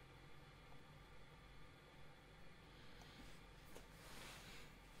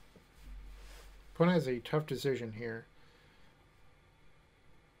 Opponent has a tough decision here.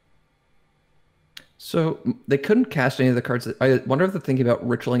 So they couldn't cast any of the cards. I wonder if they're thinking about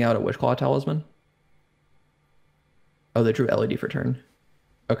ritualing out a Wishclaw Talisman. Oh, they drew LED for turn.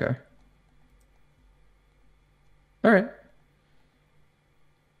 Okay. All right.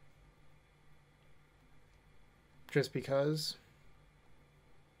 Just because.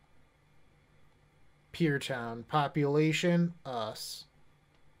 Peertown. Population, us.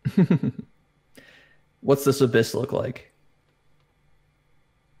 What's this abyss look like?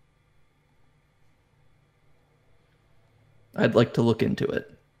 I'd like to look into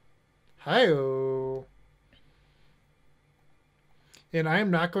it. Hi-oh. And I am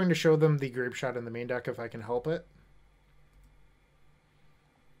not going to show them the Grape Shot in the main deck if I can help it.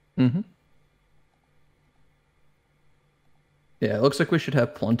 Mm-hmm. Yeah, it looks like we should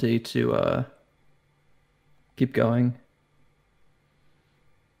have plenty to keep going.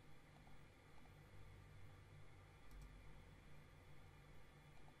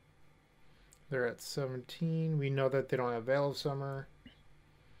 They're at 17. We know that they don't have Veil of Summer.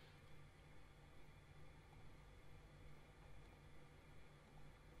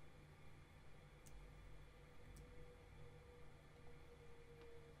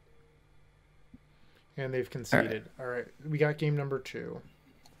 And they've conceded. All right. We got game number 2.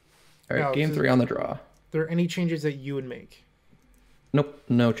 All right, now, game 3 on the draw. Are there any changes that you would make? Nope,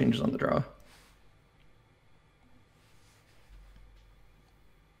 no changes on the draw.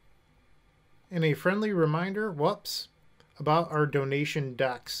 And a friendly reminder, whoops, about our donation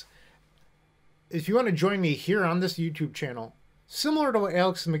decks. If you want to join me here on this YouTube channel, similar to what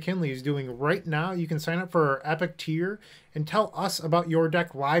Alex McKinley is doing right now, you can sign up for our Epic tier and tell us about your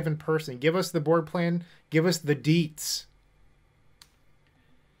deck live in person. Give us the board plan. Give us the deets.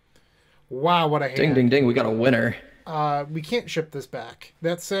 Wow, what a hand. Ding, ding, ding. We got a winner. We can't ship this back.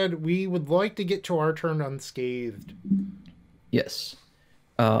 That said, we would like to get to our turn unscathed. Yes.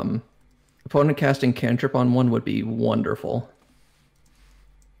 Opponent casting cantrip on one would be wonderful.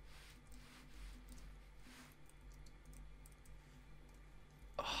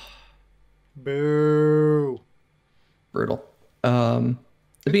 Boo. Brutal. It'd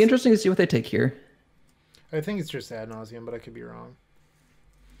be interesting to see what they take here. I think it's just ad nauseum, but I could be wrong.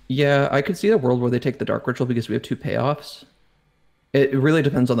 Yeah, I could see a world where they take the Dark Ritual because we have 2 payoffs. It really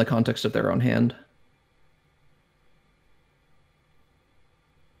depends on the context of their own hand.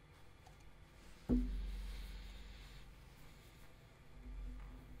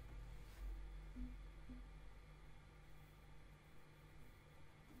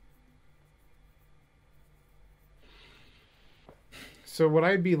 So what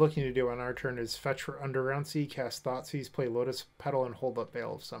I'd be looking to do on our turn is fetch for Underground Sea, cast Thoughtseize, play Lotus Petal, and hold up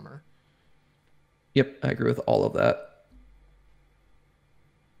Veil of Summer. Yep, I agree with all of that.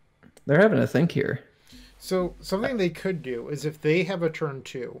 They're having a think here. So something they could do is if they have a turn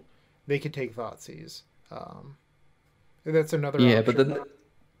 2, they could take Thoughtseize. That's another option. Yeah,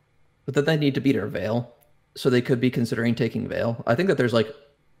 but then they need to beat our Veil. So they could be considering taking Veil. I think that there's like...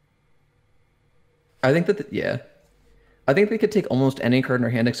 I think that, yeah. I think they could take almost any card in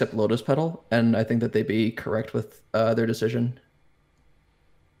their hand except Lotus Petal, and I think that they'd be correct with their decision.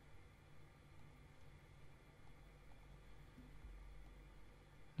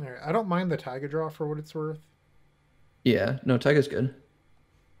 All right, I don't mind the Taiga draw for what it's worth. Yeah, no, Taiga's good.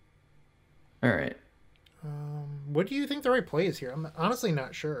 All right. What do you think the right play is here? I'm honestly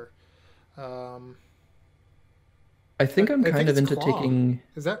not sure. Um, I think I'm I think kind of it's into claw. taking,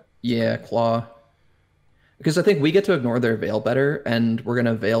 Is that? yeah, claw. Because I think we get to ignore their veil better, and we're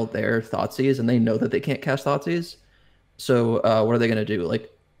gonna veil their Thoughtseize, and they know that they can't cast Thoughtseize. So what are they gonna do?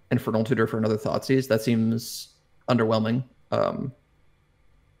 Like Infernal Tutor for another Thoughtseize? That seems underwhelming. All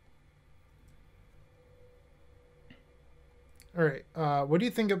right. What do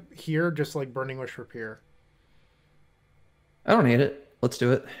you think of here? Just like Burning Wish Repair. I don't hate it. Let's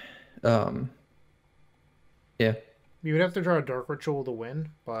do it. Yeah. You would have to draw a Dark Ritual to win,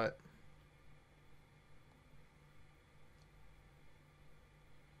 but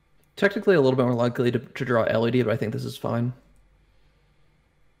Technically a little bit more likely to draw LED, but I think this is fine.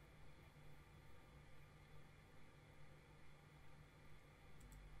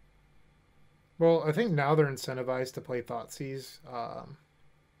 well, I think now they're incentivized to play Thoughtseize.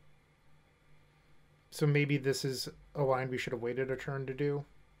 So maybe this is a line we should have waited a turn to do.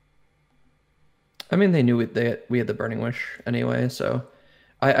 I mean, they knew we had the Burning Wish anyway, so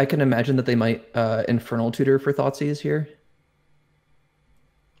I can imagine that they might Infernal Tutor for Thoughtseize here.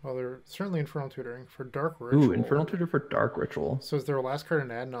 Well, they're certainly Infernal Tutoring for Dark Ritual. Ooh, Infernal Tutor for Dark Ritual. So is their last card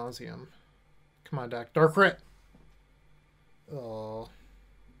an Ad Nauseam? Come on, deck. Dark Rit! Oh.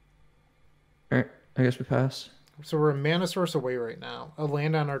 Alright, I guess we pass. So we're a mana source away right now. A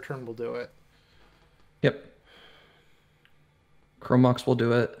land on our turn will do it. Yep. Chromox will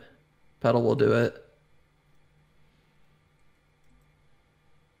do it. Pedal will do it.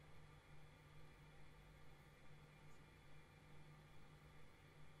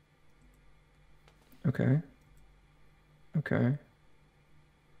 Okay. Okay.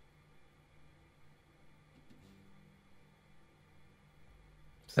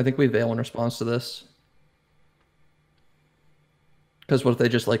 I think we veil in response to this. Because what if they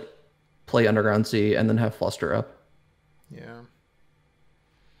just like play Underground Sea and then have Fluster up? Yeah.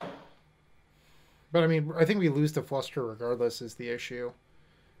 But I mean, I think we lose to Fluster regardless is the issue.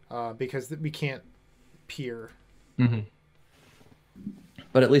 Because we can't peer. Mm-hmm.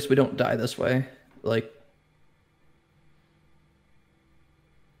 But at least we don't die this way. Like,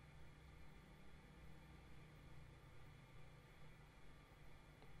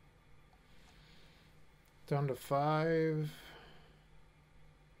 down to 5.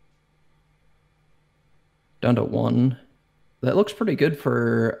 Down to 1. That looks pretty good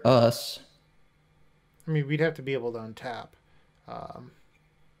for us. I mean, we'd have to be able to untap.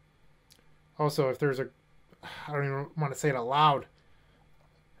 Also, if there's a... I don't even want to say it out loud.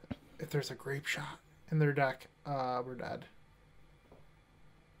 If there's a Grape Shot in their deck, we're dead.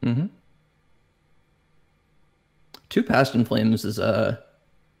 Mm-hmm. 2 Past in Flames is a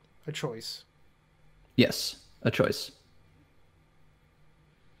choice. Yes, a choice.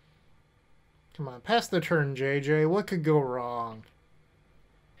 Come on, pass the turn, JJ. What could go wrong?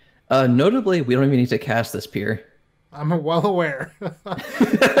 Notably, we don't even need to cast this pier. I'm well aware.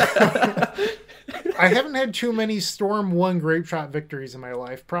 I haven't had too many Storm 1 Grape Shot victories in my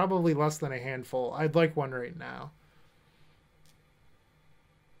life. Probably less than a handful. I'd like one right now.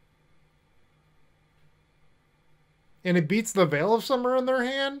 And it beats the Veil of Summer in their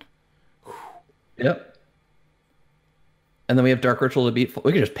hand? Yep. And then we have Dark Ritual to beat...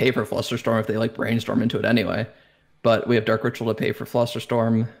 We could just pay for Flusterstorm if they like brainstorm into it anyway. But we have Dark Ritual to pay for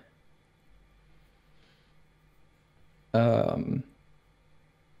Flusterstorm.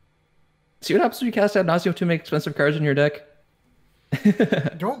 See what happens when you cast Ad Nauseam with 2 make expensive cards in your deck?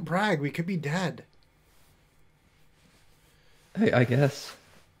 Don't brag. We could be dead. Hey, I guess.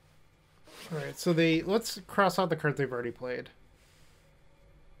 All right, so let's cross out the cards they've already played.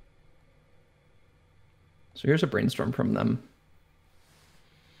 So here's a brainstorm from them.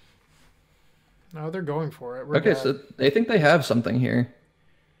 No, they're going for it. Okay, so they think they have something here.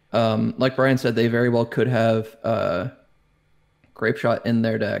 Like Brian said, they very well could have Grape Shot in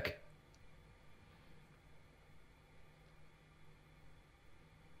their deck.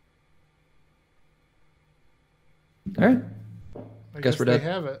 All right. I guess we're they dead.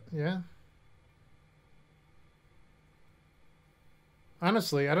 have it, yeah.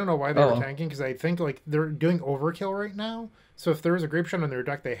 Honestly, I don't know why they were tanking, because I think like they're doing overkill right now. So if there was a Grape Shot in their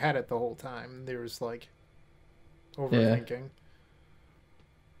deck, they had it the whole time. There was like overthinking. Yeah.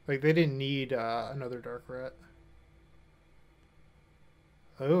 Like they didn't need another Dark Rat.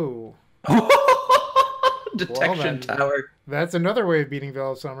 Oh. Detection Tower. That's another way of beating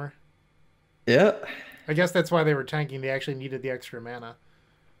Veil of Summer. Yeah. I guess that's why they were tanking. They actually needed the extra mana.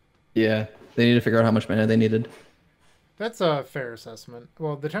 Yeah. They needed to figure out how much mana they needed. That's a fair assessment.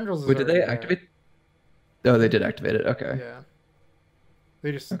 Well, the Tendrils is Wait, did they activate? Oh, they did activate it. Okay. Yeah.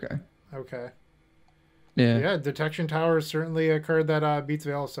 They just... Okay. Okay. Yeah. Yeah, Detection Tower is certainly a card that beats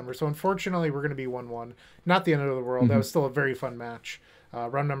Veil of Summer. So unfortunately, we're going to be 1-1. Not the end of the world. That Hmm. was still a very fun match.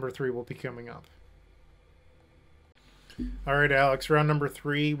 Round number 3 will be coming up. All right, Alex. Round number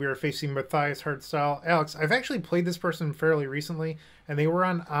 3, we are facing Matthias Hardstyle. Alex, I've actually played this person fairly recently, and they were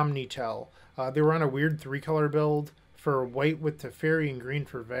on Omnitel. They were on a weird 3-color build for white with Teferi and green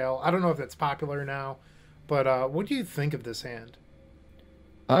for Veil. I don't know if that's popular now, but what do you think of this hand?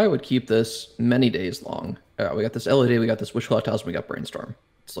 I would keep this many days long. We got this LED, we got this Wishclaw Talisman, we got Brainstorm.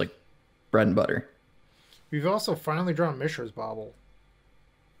 It's like bread and butter. We've also finally drawn MISHRA'S Bauble.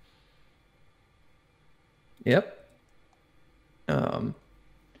 Yep. Um,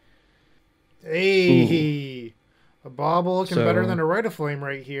 Hey, a Bauble looking better than so, a Rite of Flame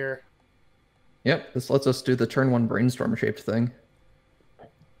right here. yep, this lets us do the turn 1 Brainstorm shaped thing.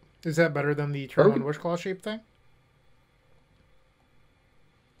 Is that better than the Or turn we 1 could, Wishclaw shape thing?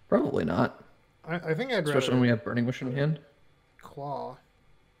 probably not. I think I'd Especially when rather we have Burning Wish in hand. Claw.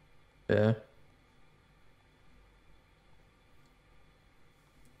 Yeah.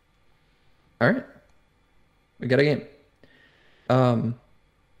 Alright. We got a game. Um,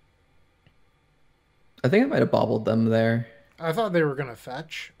 I think I might have bobbled them there. I thought they were going to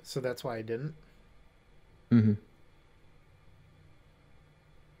fetch, so that's why I didn't. Hmm.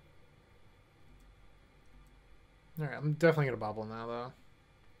 All right, I'm definitely going to Bauble now, though.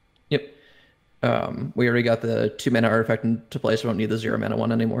 Yep. We already got the 2-mana artifact into play, so we don't need the 0-mana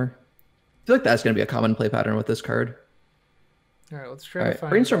one anymore. I feel like that's going to be a common play pattern with this card. All right, let's try All to right,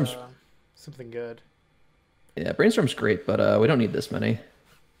 find Brainstorm's something good. yeah, Brainstorm's great, but we don't need this many.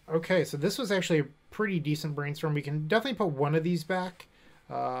 Okay, so this was actually a pretty decent Brainstorm. We can definitely put one of these back.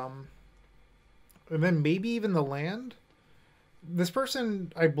 And then maybe even the land. This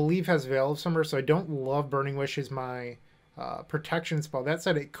person, I believe, has Veil of Summer, so I don't love Burning Wish as my protection spell. That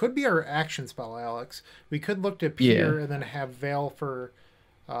said, it could be our action spell, Alex. We could look to Peer Yeah. and then have Veil for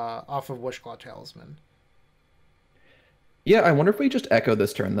off of Wishclaw Talisman. Yeah, I wonder if we just echo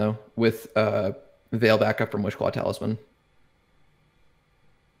this turn though with Veil backup from Wishclaw Talisman.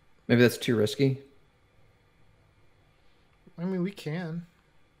 Maybe that's too risky. I mean, we can.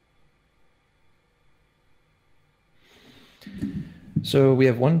 So we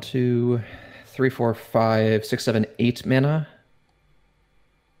have 1, 2, 3, 4, 5, 6, 7, 8 mana.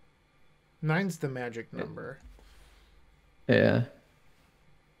 9's the magic number. Yeah.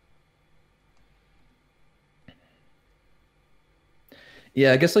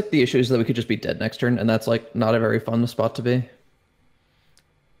 Yeah, I guess like the issue is that we could just be dead next turn, and that's like not a very fun spot to be. It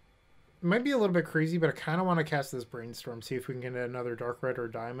might be a little bit crazy, but I kind of want to cast this Brainstorm, see if we can get another Dark Red or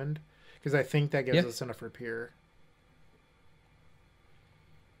Diamond, because I think that gives Yeah. us enough repair.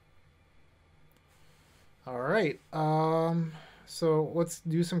 All right. So let's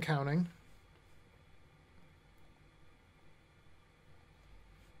do some counting.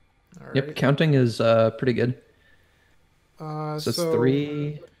 All Yep, right. counting is pretty good. So it's So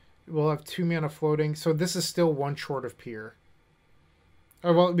 3. we'll have 2 mana floating. So this is still 1 short of Peer.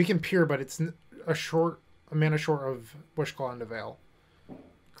 Oh, well, we can Peer, but it's a mana short of Wishclaw and Veil.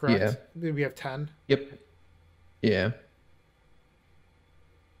 Correct? Yeah. We have 10. Yep. Yeah.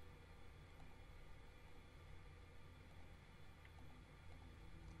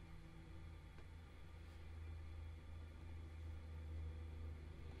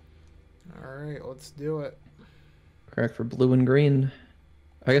 All right, let's do it. Correct for blue and green.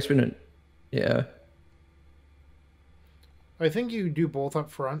 I guess we didn't. Yeah. I think you do both up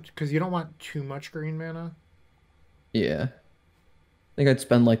front because you don't want too much green mana. Yeah. I think I'd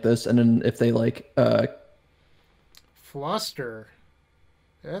spend like this, and then if they like Fluster.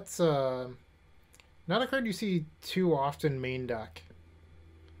 That's not a card you see too often main deck.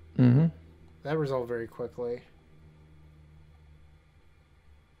 mm-hmm. That resolved very quickly.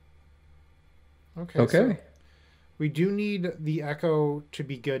 Okay. Okay. So we do need the Echo to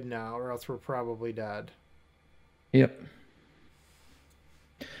be good now, or else we're probably dead. Yep.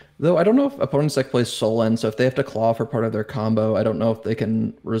 Though I don't know if opponents like play Soul End, so if they have to claw for part of their combo, I don't know if they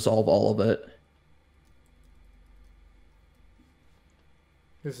can resolve all of it.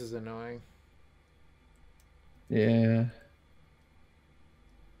 This is annoying. Yeah.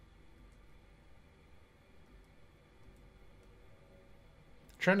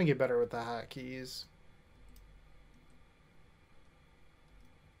 Trying to get better with the hotkeys.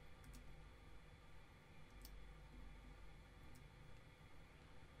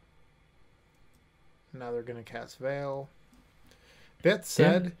 Now they're going to cast Veil. That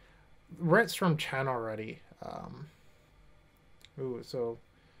said, we're at Storm 10 already. So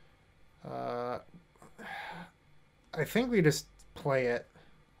I think we just play it.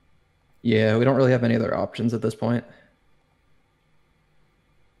 Yeah, we don't really have any other options at this point.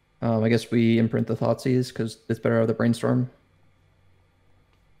 I guess we imprint the Thoughtseize because it's better out of the brainstorm.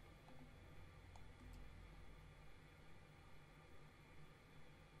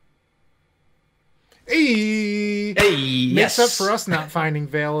 Hey! Hey, Makes up yes! for us not finding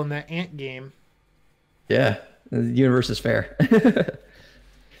Veil in that ant game. Yeah, the universe is fair.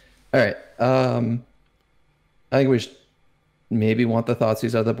 All right. I think we should maybe want the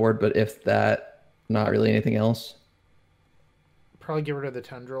Thoughtseize out of the board, but if that, not really anything else. Probably get rid of the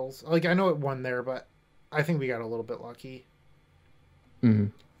tendrils. Like, I know it won there, but I think we got a little bit lucky.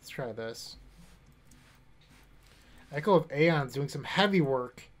 Let's try this. Echo of Aeon's doing some heavy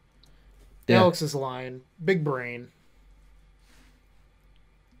work. Yeah. Alex's line. Big brain.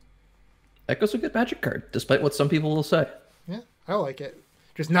 Echo's a good magic card, despite what some people will say. Yeah, I like it.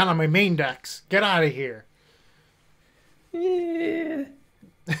 Just not on my main decks. Get out of here. Yeah.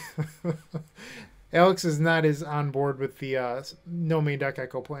 Alex is not as on board with the no main deck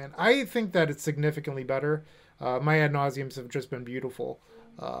Echo plan. I think that it's significantly better. My ad nauseums have just been beautiful.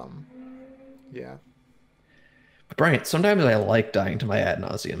 Yeah. But Bryant, sometimes I like dying to my ad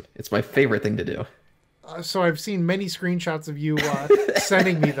nauseum. It's my favorite thing to do. So I've seen many screenshots of you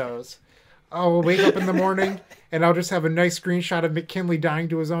sending me those. I'll wake up in the morning and I'll just have a nice screenshot of McKinley dying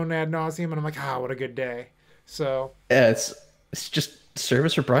to his own ad nauseum, and I'm like, what a good day. So yeah, it's just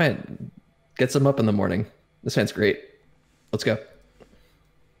service for Bryant. Gets him up in the morning. This sounds great. Let's go.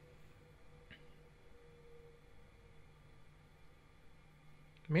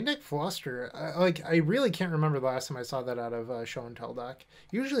 Main deck Fluster. I really can't remember the last time I saw that out of Show and Tell deck.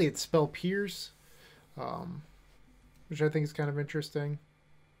 Usually it's Spell Pierce, which I think is kind of interesting.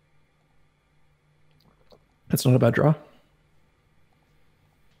 That's not a bad draw.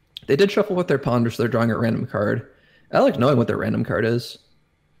 They did shuffle with their ponder, so they're drawing a random card. I like knowing what their random card is.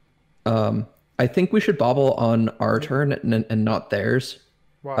 I think we should bobble on our turn and not theirs.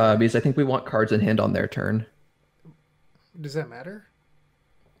 Why? Because I think we want cards in hand on their turn. Does that matter?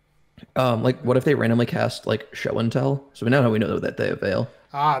 Like, what if they randomly cast, like, Show and Tell? So now we know that they avail.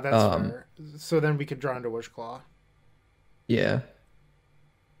 That's fair. So then we could draw into Wishclaw. Yeah.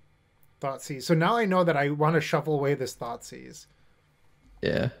 Thoughtseize. So now I know that I want to shuffle away this Thoughtseize.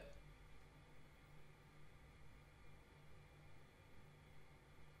 Yeah.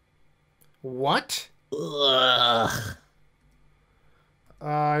 What? Ugh.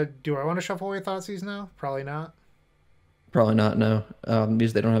 Do I want to shuffle away Thoughtseize now? Probably not. Probably not, no.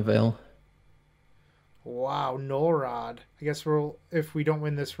 Because they don't have Veil. Wow, Null Rod. I guess if we don't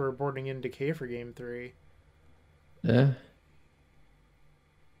win this, we're boarding in Decay for game 3. Yeah.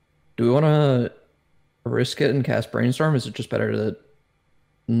 Do we want to risk it and cast Brainstorm? Is it just better to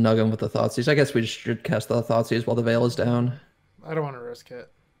nug him with the Thoughtseize? I guess we should cast the Thoughtseize while the Veil is down. I don't want to risk it.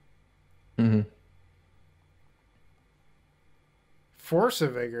 Force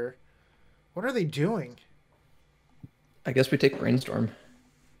of Vigor? What are they doing? I guess we take Brainstorm.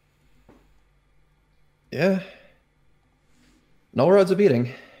 Yeah. Null Rod's a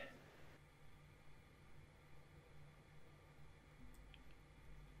beating.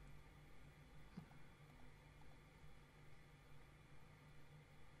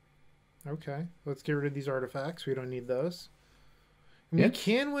 Okay, let's get rid of these artifacts. We don't need those. We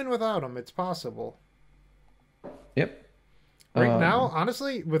can win without them. It's possible. Yep. Right now,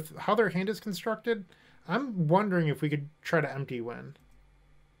 honestly, with how their hand is constructed, I'm wondering if we could try to empty win.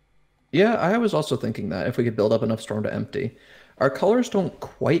 Yeah, I was also thinking that if we could build up enough Storm to empty. Our colors don't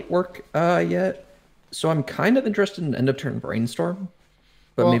quite work yet, so I'm kind of interested in end of turn Brainstorm,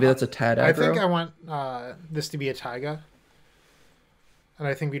 but maybe that's a tad aggro. I think I want this to be a Taiga, and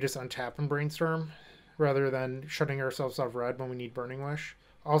I think we just untap and Brainstorm rather than shutting ourselves off red when we need Burning Wish.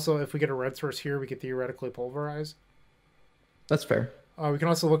 Also, if we get a red source here, we could theoretically pulverize. That's fair. We can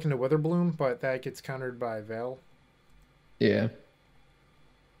also look into Witherbloom, but that gets countered by Veil. Yeah.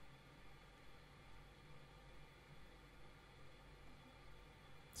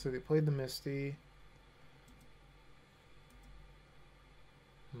 So they played the Misty.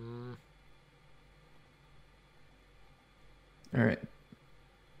 All right.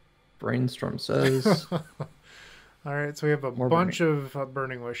 Brainstorm says. All right, so we have a bunch of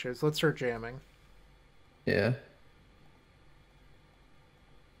Burning Wishes. Let's start jamming. Yeah.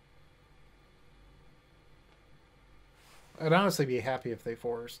 I'd honestly be happy if they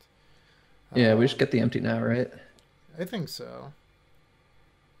forced. Yeah, we just get the empty now, right? I think so.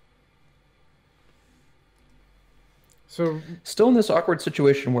 So still in this awkward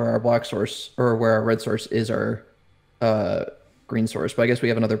situation where our black source or where our red source is our green source, but I guess we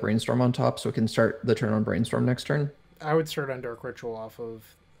have another Brainstorm on top, so we can start the turn on Brainstorm next turn. I would start on Dark Ritual off of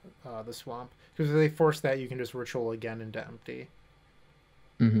the swamp. Because if they force that, you can just ritual again into empty.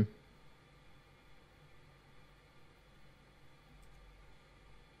 Mm-hmm.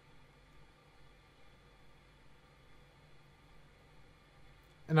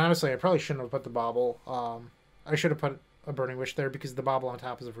 And honestly, I probably shouldn't have put the bauble. I should have put a Burning Wish there because the bauble on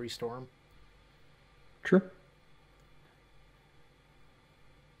top is a free storm. True.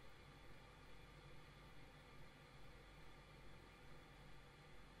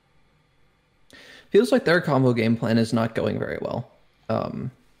 Feels like their combo game plan is not going very well.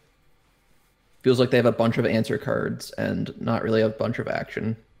 Feels like they have a bunch of answer cards and not really a bunch of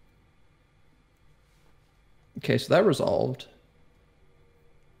action. Okay, so that resolved.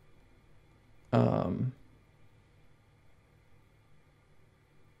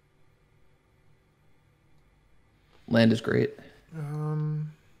 Land is great.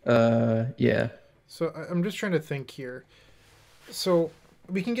 Yeah. So I'm just trying to think here. So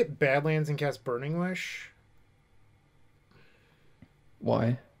we can get Badlands and cast Burning Wish.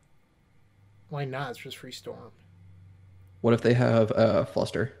 Why? Why not? It's just free storm. What if they have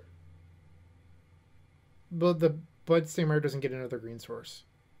Fluster? But the Bloodstained doesn't get another green source.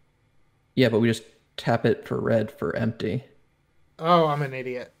 Yeah, but we just tap it for red for empty. Oh, I'm an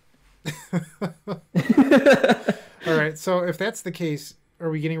idiot. All right, so if that's the case,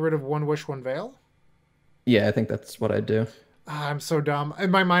 are we getting rid of One Wish, One Veil? Yeah, I think that's what I'd do. I'm so dumb. In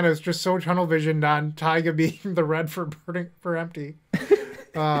my mind, I was just so tunnel visioned on Taiga being the red for empty.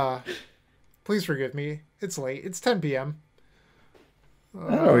 Please forgive me. It's late. It's 10 p.m. I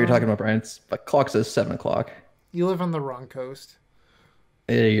don't know what you're talking about, Brian. But clock says 7 o'clock. You live on the wrong coast.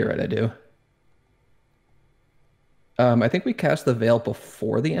 Yeah, you're right, I do. I think we cast the Veil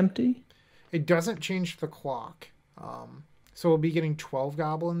before the empty. It doesn't change the clock. So we'll be getting 12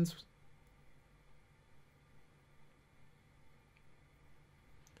 goblins.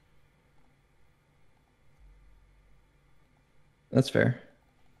 That's fair.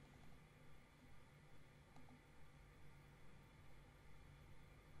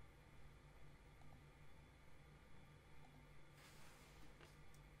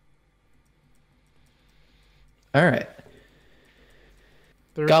 All right.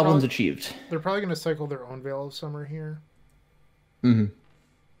 Goblins achieved. They're probably going to cycle their own Veil of Summer here. Mm-hmm.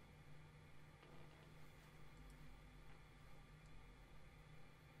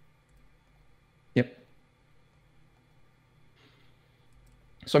 Yep.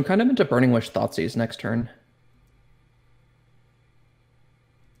 So I'm kind of into Burning Wish Thoughtseize next turn.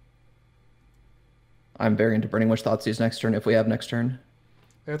 I'm very into Burning Wish Thoughtseize next turn if we have next turn.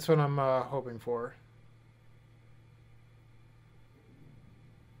 That's what I'm hoping for.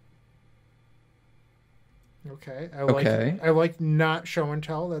 Okay. I like not show and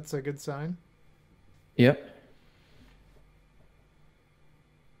tell. That's a good sign. Yep.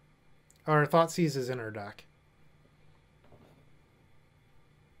 Our Thoughtseize is in our deck.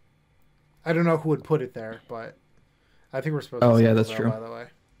 I don't know who would put it there, but I think we're supposed to. Oh yeah, that's that, true. By the way.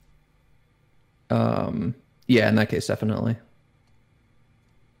 Yeah, in that case, definitely.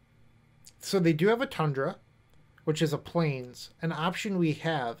 So they do have a Tundra, which is a Plains. An option we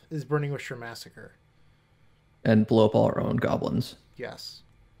have is Burning Wish for Massacre. And blow up all our own goblins. Yes.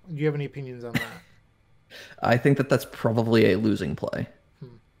 Do you have any opinions on that? I think that that's probably a losing play.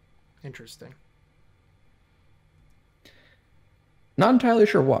 Interesting. Not entirely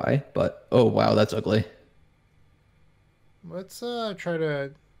sure why, but oh wow, that's ugly. Let's try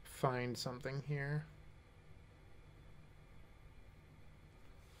to find something here.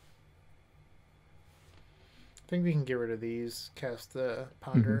 I think we can get rid of these. Cast the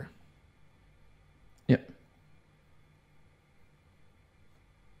Ponder. Yep.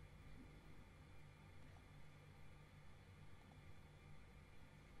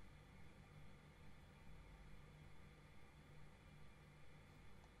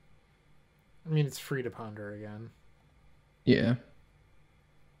 I mean, it's free to Ponder again. Yeah.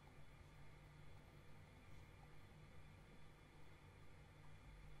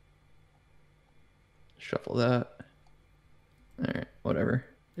 Shuffle that. All right, whatever.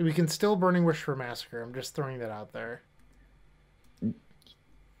 We can still Burning Wish for Massacre. I'm just throwing that out there.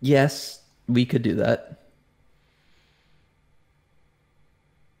 Yes, we could do that.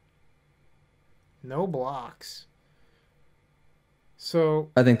 No blocks. So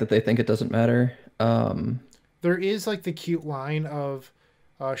I think that they think it doesn't matter. There is like the cute line of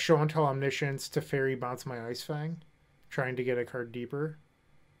show and tell Omniscience to Fairy Bounce My Ice Fang, trying to get a card deeper.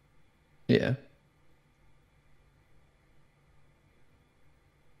 Yeah.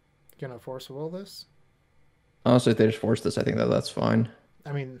 Gonna force will this? Honestly, if they just force this, I think that that's fine.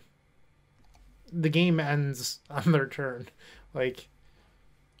 I mean, the game ends on their turn. Like,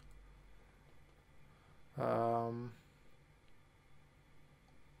 Um,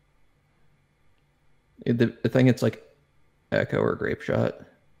 I think it's like Echo or Grape Shot.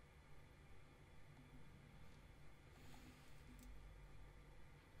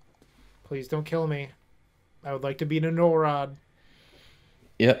 please don't kill me. I would like to beat a null rod.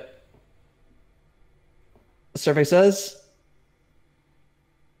 Yep. The survey says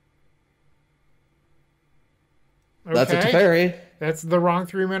that's a Okay. Teferi. That's the wrong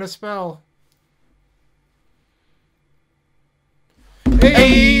 3-mana spell.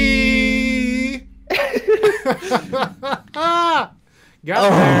 Hey! Got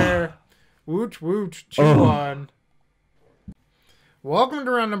there. Wooch wooch. 2-1. Welcome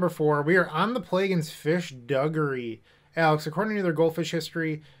to round number 4. We are on the Plague's Fish Duggery. Alex, according to their Goldfish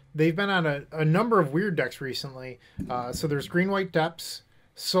history, they've been on a number of weird decks recently. So there's Green-White Depths,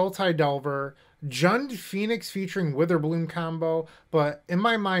 Sultai Delver, Jund Phoenix featuring Witherbloom combo, but in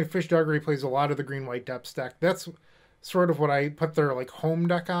my mind, Fish Duggery plays a lot of the Green-White Depths deck. That's sort of what I put their like home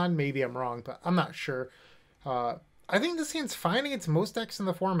deck on. Maybe I'm wrong, but I'm not sure. I think this hand's fine against most decks in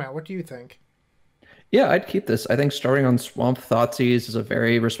the format. What do you think? Yeah, I'd keep this. I think starting on Swamp Thoughtseize is a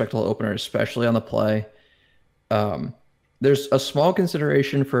very respectable opener, especially on the play. There's a small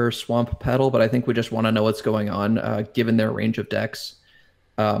consideration for Swamp Petal, but I think we just want to know what's going on, given their range of decks.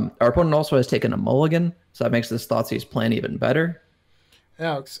 Our opponent also has taken a mulligan, so that makes this Thoughtseize plan even better.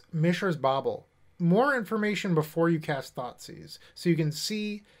 Alex, MISHRA'S Bauble. More information before you cast Thoughtseize, so you can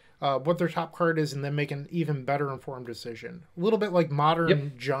see what their top card is and then make an even better informed decision. A little bit like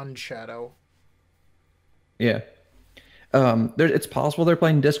modern Jund Shadow. Yeah. It's possible they're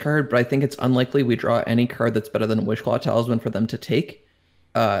playing discard, but I think it's unlikely we draw any card that's better than Wishclaw Talisman for them to take.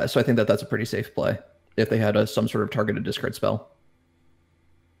 So I think that's a pretty safe play if they had some sort of targeted discard spell.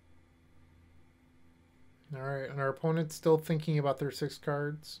 All right, and our opponent's still thinking about their 6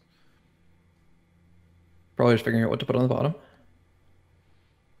 cards. Probably just figuring out what to put on the bottom.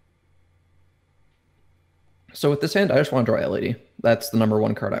 So with this hand, I just want to draw LED. That's the number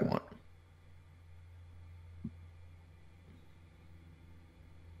 1 card I want.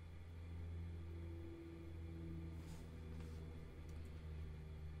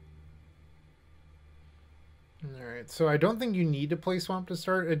 All right, so I don't think you need to play Swamp to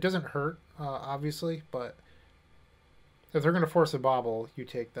start. It doesn't hurt, obviously, but if they're going to force a Bauble, you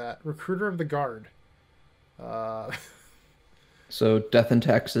take that. Recruiter of the Guard. So Death and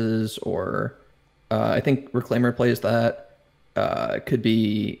Taxes, or I think Reclaimer plays that. Could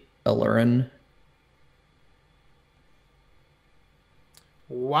be Alurin.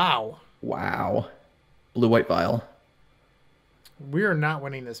 Wow. Wow. Blue-White Vial. We are not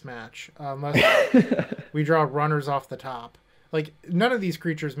winning this match unless we draw runners off the top. Like, none of these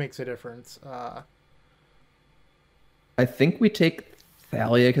creatures makes a difference. I think we take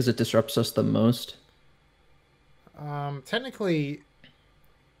Thalia because it disrupts us the most. Technically,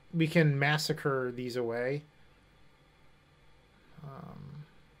 we can massacre these away.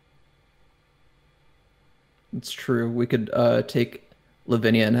 It's true. We could take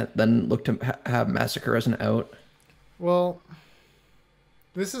Lavinia and then look to have Massacre as an out. Well,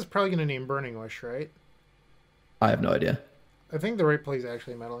 this is probably going to name Burning Wish, right? I have no idea. I think the right play is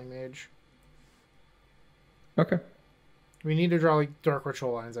actually Meddling Mage. Okay. We need to draw like Dark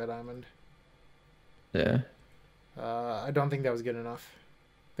Ritual Lines at Diamond. Yeah. I don't think that was good enough.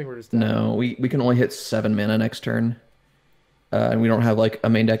 I think we're just dead. No, we can only hit 7 mana next turn. And we don't have like a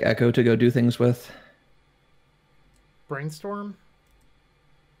main deck Echo to go do things with. Brainstorm?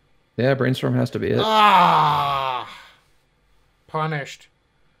 Yeah, Brainstorm has to be it. Ah! Punished.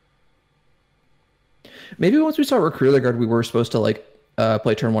 Maybe once we saw Recruiter the Guard, we were supposed to like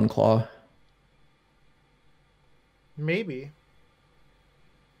play turn 1 Claw. Maybe.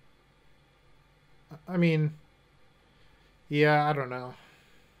 I mean, yeah, I don't know.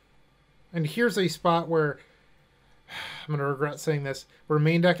 And here's a spot where I'm going to regret saying this, where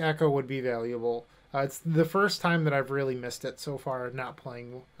main deck Echo would be valuable. It's the first time that I've really missed it so far, not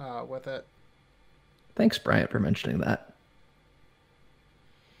playing with it. Thanks, Bryant, for mentioning that.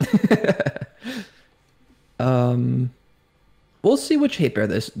 We'll see which hate bear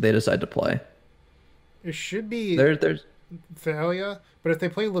they decide to play. It should be there's Thalia, but if they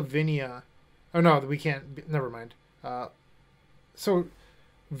play Lavinia, oh no, we can't. Never mind. So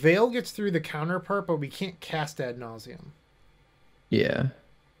Veil gets through the counter part, but we can't cast Ad Nauseam. Yeah.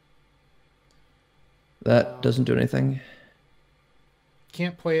 That doesn't do anything.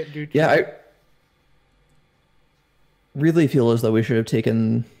 Can't play it, dude. Yeah, I really feel as though we should have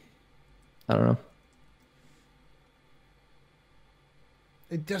taken, I don't know.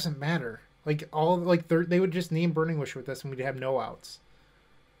 It doesn't matter. Like they would just name Burning Wish with this, and we'd have no outs.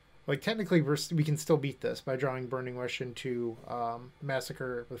 Like, technically, we can still beat this by drawing Burning Wish into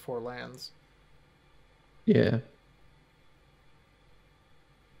Massacre with 4 lands. Yeah.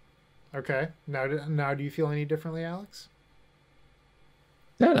 Okay. Now do you feel any differently, Alex?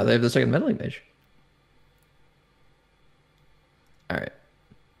 Yeah, no, they have the second meddling mage. All right.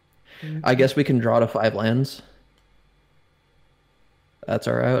 I guess we can draw to 5 lands. That's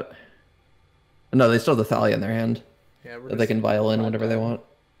our out. No, they still have the Thalia in their hand. Yeah, That they can violin whenever they want.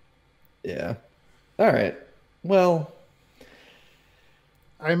 Yeah. All right. Well,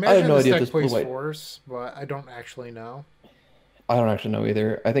 I imagine no this idea if deck this plays blue-white- Force, but I don't actually know. I don't actually know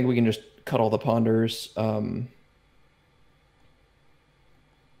either. I think we can just cut all the ponders.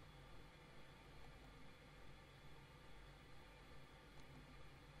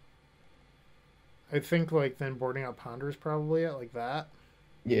 I think, like, then boarding out Ponders probably it, like that.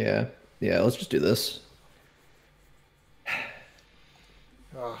 Yeah. Yeah, let's just do this.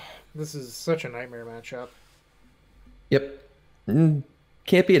 Oh, this is such a nightmare matchup. Yep.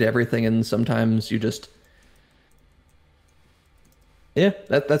 Can't be at everything, and sometimes you just... Yeah,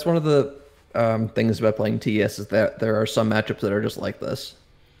 that's one of the things about playing TS is that there are some matchups that are just like this.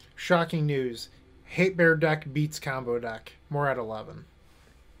 Shocking news. Hate Bear deck beats combo deck. More at 11.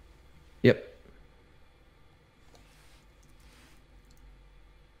 Yep.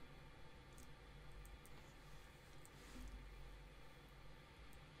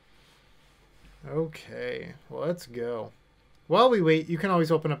 Okay, well, let's go. While we wait, you can always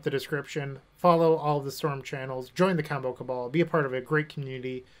open up the description, follow all of the Storm channels, join the Combo Cabal, be a part of a great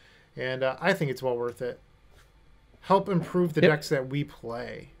community, and I think it's well worth it. Help improve the decks that we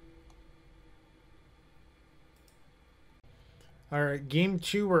play. All right, game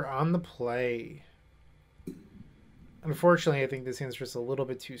 2, we're on the play. Unfortunately, I think this hand's just a little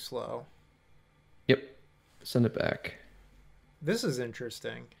bit too slow. Yep. Send it back. This is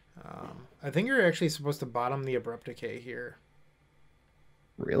interesting. I think you're actually supposed to bottom the Abrupt Decay here.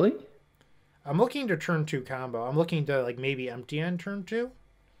 Really? I'm looking to turn 2 combo. I'm looking to, like, maybe empty end turn 2.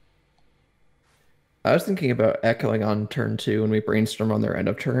 I was thinking about echoing on turn 2 when we brainstorm on their end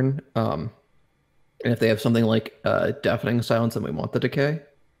of turn. And if they have something like Deafening Silence, then we want the decay.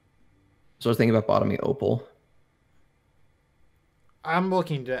 So I was thinking about bottoming Opal. I'm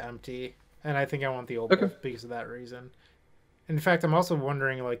looking to empty, and I think I want the Opal because of that reason. In fact, I'm also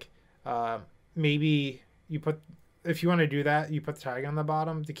wondering, like, maybe you put, if you want to do that, you put the tag on the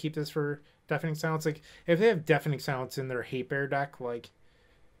bottom to keep this for Deafening Silence. Like, if they have Deafening Silence in their Hate Bear deck, like,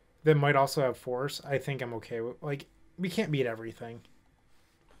 that might also have Force, I think I'm okay with, like, we can't beat everything.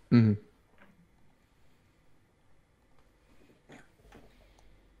 Mm-hmm.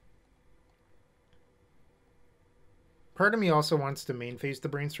 Part of me also wants to main phase the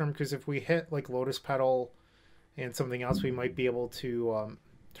Brainstorm, because if we hit, like, Lotus Petal and something else, we might be able to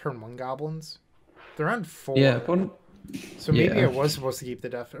turn 1 goblins. They're on 4. Yeah, so maybe I was supposed to keep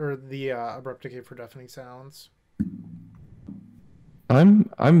the Abrupt Decay for Deafening Silence.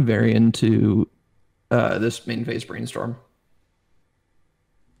 I'm very into this main phase Brainstorm.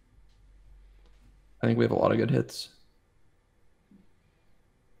 I think we have a lot of good hits.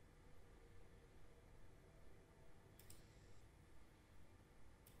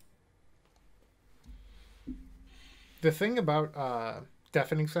 The thing about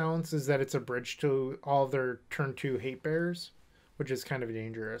Deafening Silence is that it's a bridge to all their turn 2 Hate Bears, which is kind of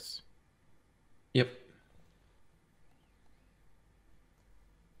dangerous. Yep.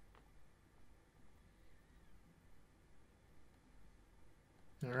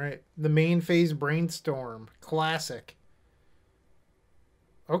 All right. The main phase Brainstorm. Classic.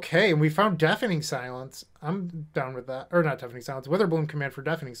 Okay, and we found Deafening Silence. I'm down with that. Or not Deafening Silence. Witherbloom Command for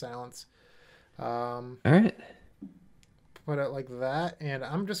Deafening Silence. All right. Put it like that, and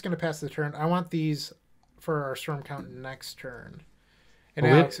I'm just going to pass the turn. I want these for our Storm count next turn. And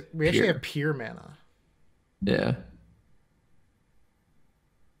Alex, we actually have Pure mana. Yeah.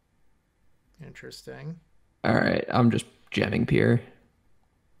 Interesting. All right, I'm just jamming Pier.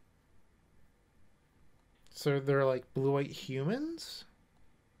 So they're like blue-white humans?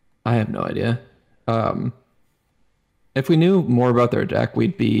 I have no idea. If we knew more about their deck,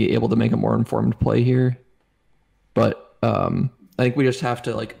 we'd be able to make a more informed play here. But I think we just have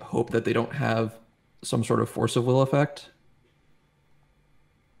to like hope that they don't have some sort of force of will effect.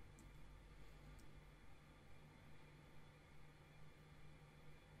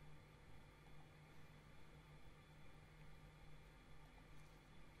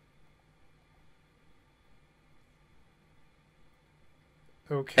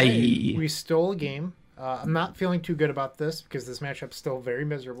 Okay, we stole a game. I'm not feeling too good about this because this matchup's still very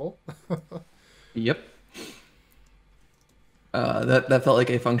miserable. Yep. That felt like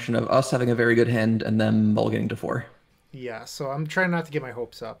a function of us having a very good hand and them mulliganing to 4. Yeah, so I'm trying not to get my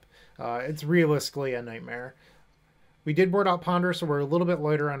hopes up. It's realistically a nightmare. We did board out Ponder, so we're a little bit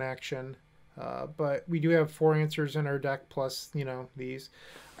lighter on action. But we do have 4 answers in our deck, plus, these.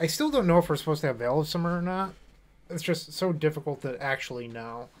 I still don't know if we're supposed to have Veil of Summer or not. It's just so difficult to actually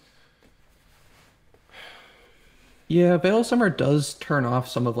know. Yeah, Veil of Summer does turn off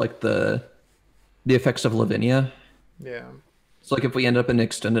some of like the effects of Lavinia. Yeah. So like if we end up in an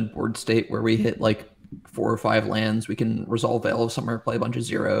extended board state where we hit like 4 or 5 lands, we can resolve Veil of Summer, play a bunch of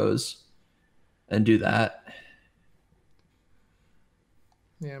zeros, and do that.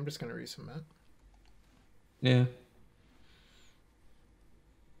 Yeah, I'm just gonna resubmit. Yeah.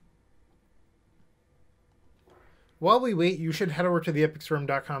 While we wait, you should head over to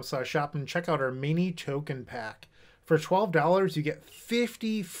theepicsroom.com/shop and check out our mini token pack. For $12, you get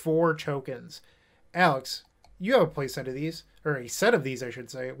 54 tokens. Alex, you have a playset of these, or a set of these, I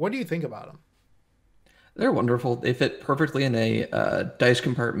should say. What do you think about them? They're wonderful. They fit perfectly in a dice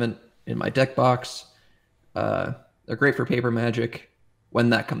compartment in my deck box. They're great for paper magic.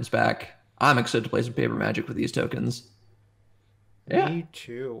 When that comes back, I'm excited to play some paper magic with these tokens. Yeah. Me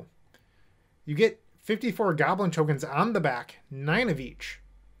too. You get 54 goblin tokens on the back, 9 of each.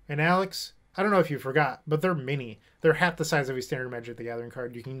 And Alex, I don't know if you forgot, but they're mini. They're half the size of a standard Magic the Gathering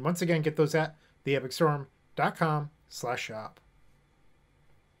card. You can once again get those at theepicstorm.com/shop.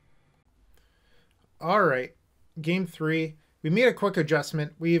 All right, game 3. We made a quick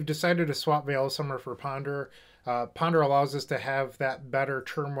adjustment. We've decided to swap Veil of Summer for Ponder. Ponder allows us to have that better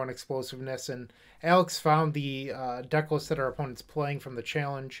turn 1 explosiveness, and Alex found the deck list that our opponent's playing from the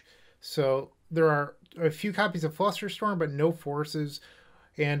challenge. So there are a few copies of Flusterstorm, but no forces.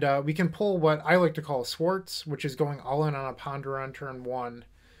 And we can pull what I like to call a Swartz, which is going all in on a Ponder on turn 1.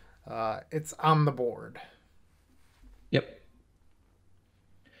 It's on the board. Yep.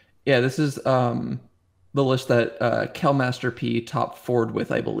 Yeah, this is the list that Kelmaster P top forward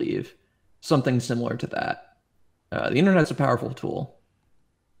with, I believe. Something similar to that. The internet's a powerful tool.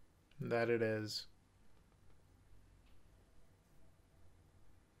 That it is.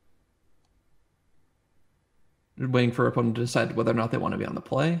 Waiting for our opponent to decide whether or not they want to be on the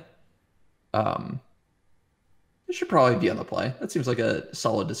play. It should probably be on the play. That seems like a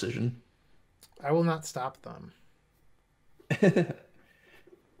solid decision. I will not stop them.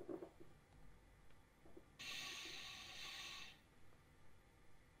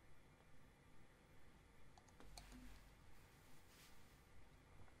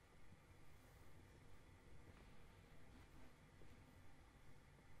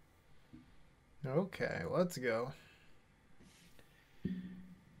 Okay, let's go.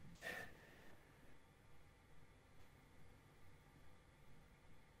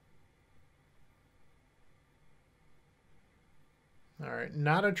 All right,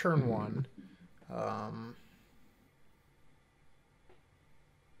 not a turn 1. I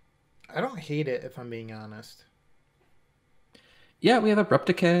don't hate it, if I'm being honest. Yeah, we have Abrupt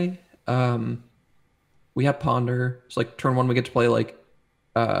Decay. We have Ponder. So like turn 1 we get to play like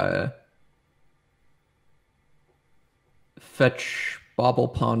Fetch, Bauble,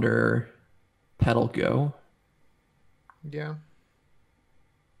 Ponder, Petal, Go. Yeah.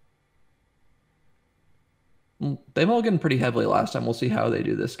 They mulliganed pretty heavily last time. We'll see how they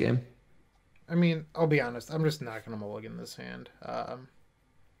do this game. I mean, I'll be honest. I'm just not going to mulligan this hand. I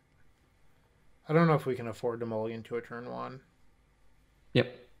don't know if we can afford to mulligan to a turn 1.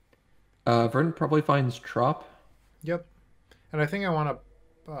 Yep. Verdant probably finds Trop. Yep. And I think I want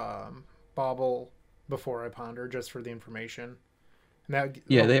to bauble before I Ponder, just for the information. And that,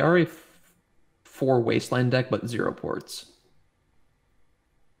 yeah, they are a 4 Wasteland deck, but 0 ports.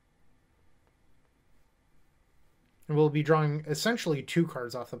 And we'll be drawing essentially 2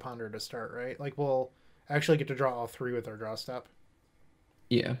 cards off the Ponder to start, right? Like, we'll actually get to draw all 3 with our draw step.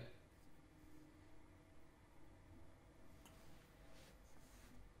 Yeah.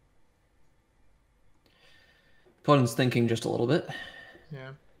 Opponent's thinking just a little bit.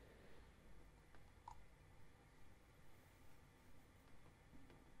 Yeah.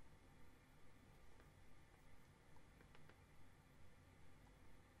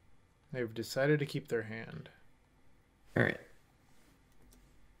 They've decided to keep their hand. All right.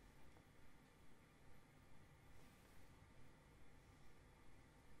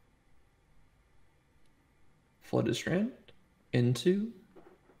 Flooded Strand into.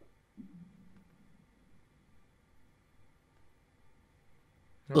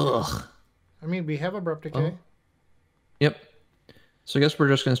 Ugh. I mean, we have Abrupt Decay. Oh. Yep. So I guess we're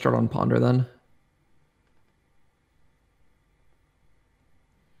just going to start on Ponder then.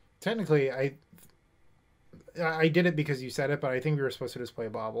 Technically, I did it because you said it, but I think we were supposed to just play a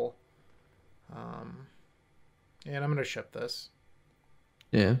bauble. And I'm going to ship this.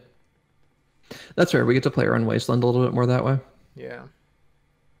 Yeah. That's fair. We get to play around Wasteland a little bit more that way. Yeah.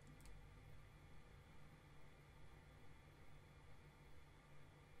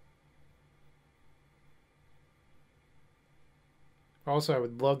 Also, I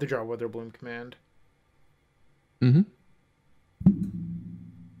would love to draw Witherbloom Command. Mm-hmm.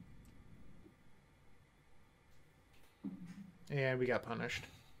 And we got punished.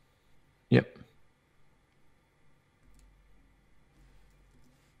 Yep.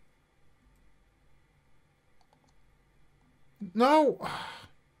 No!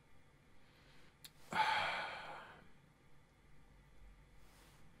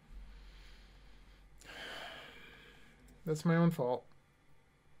 That's my own fault.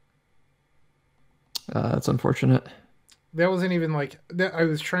 That's unfortunate. That wasn't even like... I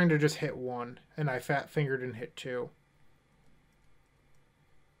was trying to just hit one, and I fat-fingered and hit two.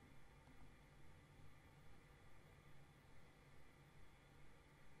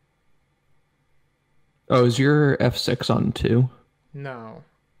 Oh, is your F6 on 2? No.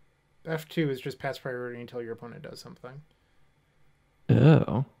 F2 is just pass priority until your opponent does something.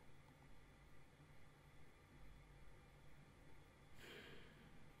 Oh.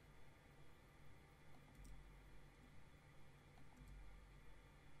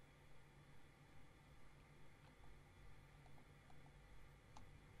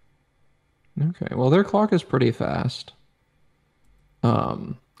 Okay, well, their clock is pretty fast.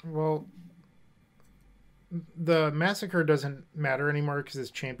 Well, the Massacre doesn't matter anymore because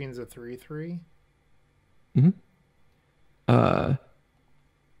its champion's a 3/3. Mm-hmm.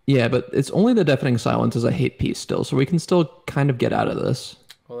 Yeah, but it's only the Deafening Silence is a hate piece still, so we can still kind of get out of this.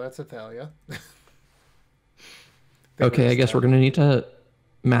 Well, that's Italia. Okay, I guess we're going to need to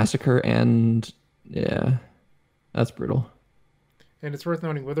Massacre and... Yeah, that's brutal. And it's worth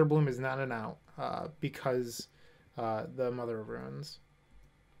noting, Witherbloom is not an out because the Mother of Ruins.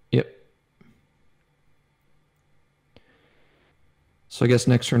 Yep. So I guess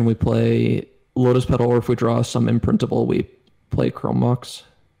next turn we play Lotus Petal, or if we draw some imprintable, we play Chrome Mox.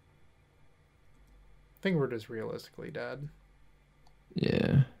 I think we're just realistically dead.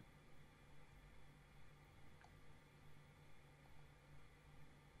 Yeah.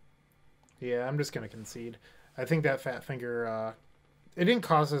 Yeah, I'm just going to concede. I think that Fat Finger, it didn't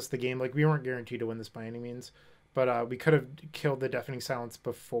cost us the game. Like, we weren't guaranteed to win this by any means. But we could have killed the Deafening Silence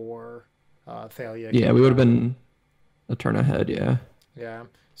before Thalia. Yeah, we would have been a turn ahead, yeah. Yeah.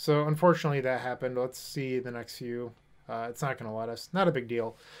 So, unfortunately, that happened. Let's see the next few. It's not going to let us. Not a big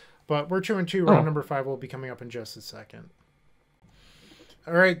deal. But we're 2-2. Round number 5 will be coming up in just a second.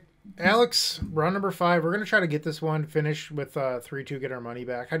 All right, Alex, round number 5. We're going to try to get this one, finish with 3-2, get our money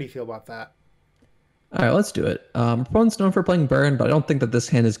back. How do you feel about that? All right, let's do it. Opponent's known for playing Baron, but I don't think that this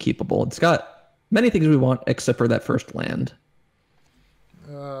hand is keepable. It's got many things we want except for that first land.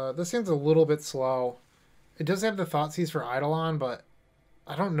 This hand's a little bit slow. It does have the Thoughtseize for Eidolon, but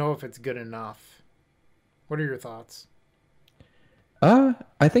I don't know if it's good enough. What are your thoughts?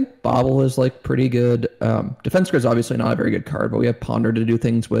 I think Bauble is like pretty good. Defense Grid is obviously not a very good card, but we have Ponder to do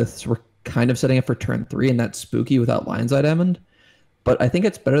things with, so we're kind of setting up for turn 3, and that's spooky without Lion's Eye Diamond. But I think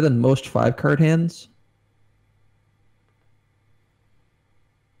it's better than most 5-card hands.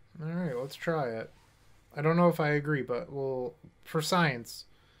 All right, let's try it. I don't know if I agree, but we'll, for science,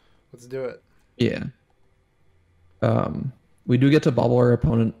 let's do it. Yeah. We do get to Bauble our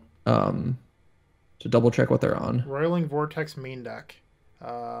opponent to double check what they're on. Roiling Vortex main deck.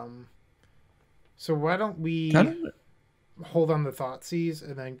 So why don't we hold on the Thoughtseize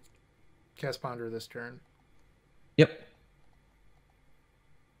and then cast Ponder this turn? Yep.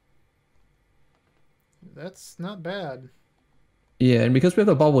 That's not bad. Yeah, and because we have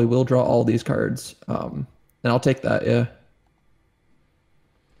the Bauble, we will draw all these cards. And I'll take that, yeah.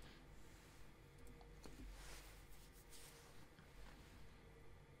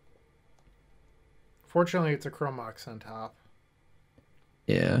 Fortunately, it's a Chrome Mox on top.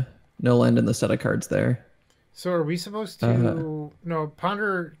 Yeah. No land in the set of cards there. So are we supposed to... No,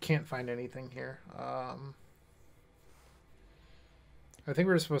 Ponder can't find anything here. I think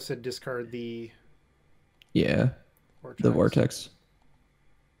we're supposed to discard the... Yeah. Vortex. The Vortex.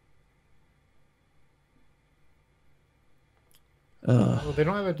 Well, they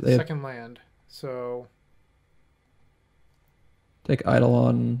don't have a second land, so... Take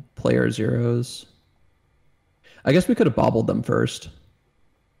Eidolon, player zeros. I guess we could have bobbled them first.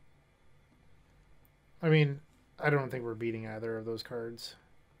 I mean, I don't think we're beating either of those cards.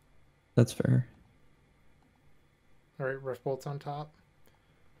 That's fair. All right, Rift Bolt's on top.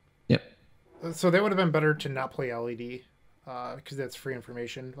 Yep. So that would have been better to not play LED, because that's free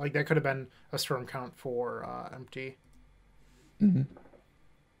information. Like that could have been a storm count for empty. Mm-hmm.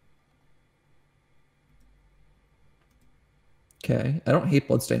 Okay, I don't hate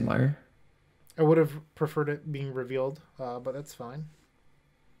Bloodstained Mire. I would have preferred it being revealed, but that's fine.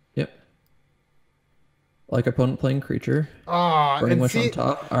 Yep. Like opponent playing creature. Burning Wish on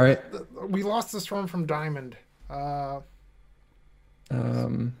top. All right. We lost the storm from Diamond.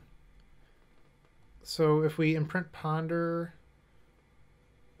 So if we imprint Ponder,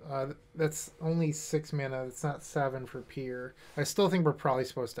 that's only 6 mana. It's not 7 for Pier. I still think we're probably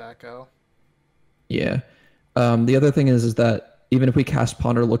supposed to Echo. Yeah. The other thing is that even if we cast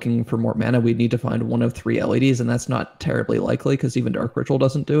Ponder looking for more mana, we'd need to find one of 3 LEDs, and that's not terribly likely because even Dark Ritual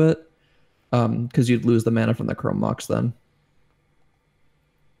doesn't do it. Because you'd lose the mana from the Chrome Mox then.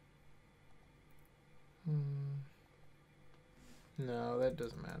 No, that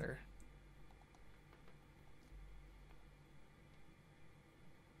doesn't matter.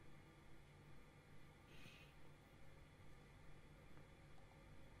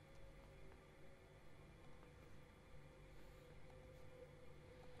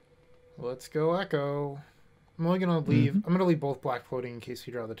 Let's go Echo. I'm only gonna leave. I'm gonna leave both black floating in case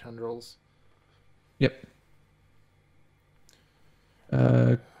we draw the tendrils. Yep.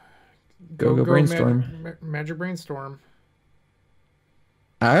 Go brainstorm. Magic brainstorm.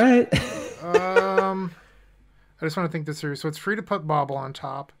 All right. I just want to think this through. So it's free to put Bauble on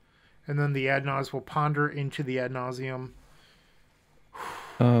top, and then the ad nause will ponder into the ad nauseum.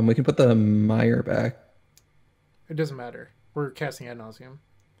 We can put the Mire back. It doesn't matter. We're casting ad nauseum.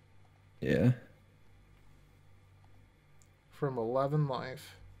 Yeah. From 11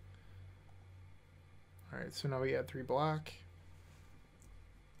 life. Alright, so now we add 3 black.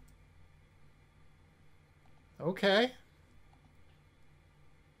 Okay.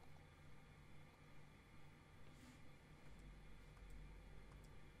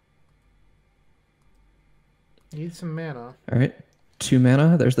 Need some mana. Alright. 2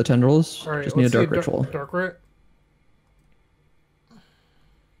 mana. There's the tendrils. All right, just need a Dark Ritual. Dark Rit.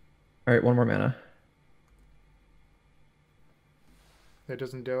 Alright, 1 more mana. That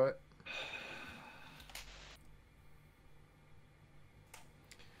doesn't do it.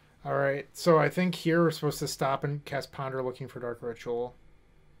 Alright, so I think here we're supposed to stop and cast Ponder looking for Dark Ritual.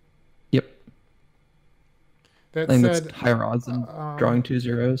 Yep. That I think said, that's higher odds than drawing 2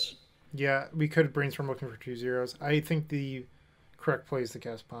 zeros. Yeah, we could brainstorm looking for 2 zeros. I think the correct play is to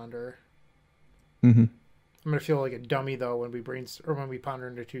cast Ponder. Mm-hmm. I'm gonna feel like a dummy though when we when we ponder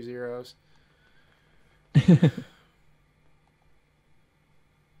into 2 zeros.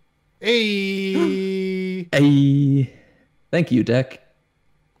 Hey! Hey! Thank you, deck.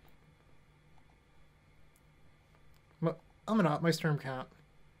 I'm gonna up my storm count.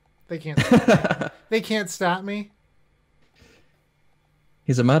 They can't stop me. They can't stop me.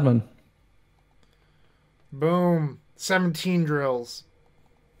 He's a madman. Boom. 17 drills.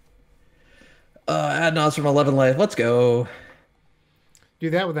 Ad nause from 11 life. Let's go. Do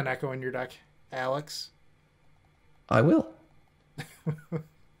that with an Echo in your deck, Alex. I will.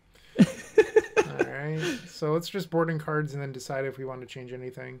 Alright. So let's just boarding cards and then decide if we want to change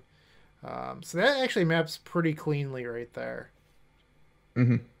anything. So that actually maps pretty cleanly right there.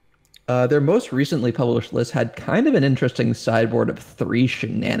 Mm-hmm. Their most recently published list had kind of an interesting sideboard of 3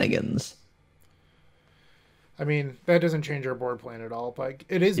 shenanigans. I mean, that doesn't change our board plan at all, but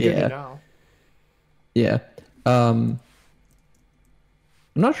it is good to know. Yeah. I'm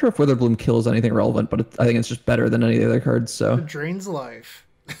not sure if Witherbloom kills anything relevant, but I think it's just better than any of the other cards. So it drains life.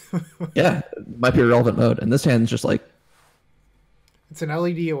 Yeah, it might be a relevant mode. And this hand's just like... It's an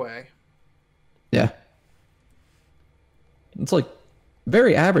LED away. Yeah. It's like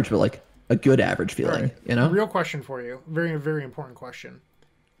very average, but like a good average feeling, right. You know? Real question for you. Very, very important question.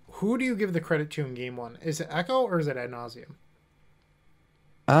 Who do you give the credit to in game 1? Is it Echo or is it ad nauseum?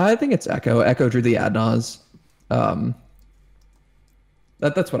 I think it's Echo. Echo drew the ad nause.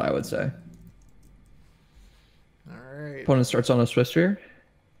 That's what I would say. All right. Opponent starts on a Swift Sphere.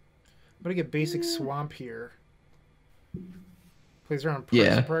 I'm going to get basic Swamp here. Plays around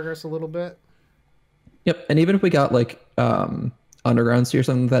progress a little bit. Yep, and even if we got like Underground Sea or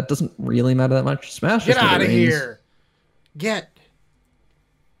something, that doesn't really matter that much. Smash. Get out of here. Get.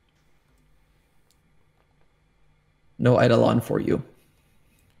 No Eidolon for you.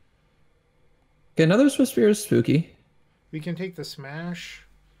 Okay, another Swift Sphere is spooky. We can take the Smash.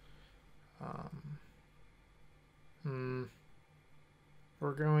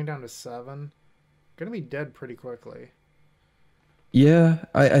 We're going down to 7. Gonna be dead pretty quickly. Yeah,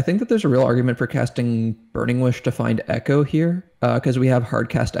 I think that there's a real argument for casting Burning Wish to find Echo here, because we have hard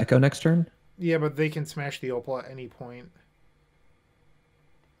cast Echo next turn. Yeah, but they can smash the Opal at any point.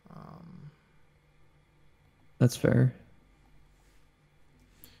 That's fair.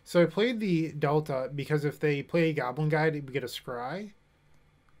 So I played the Delta because if they play a Goblin Guide, we get a Scry.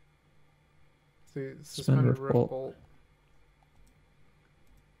 The Suspended Rift Bolt.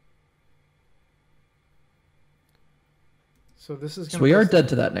 So this is. So we are dead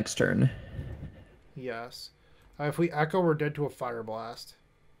to that next turn. Yes. If we Echo, we're dead to a Fire Blast.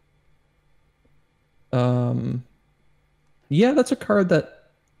 Yeah, that's a card that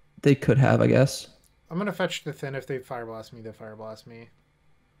they could have, I guess. I'm gonna fetch the Thin. If they Fire Blast me, they Fire Blast me.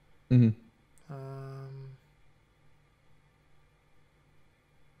 Mm-hmm.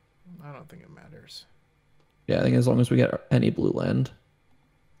 I don't think it matters. Yeah, I think as long as we get any blue land.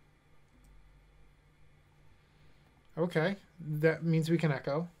 Okay, that means we can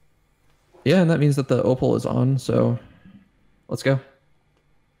Echo. Yeah, and that means that the Opal is on, so let's go.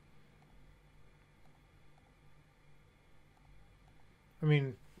 I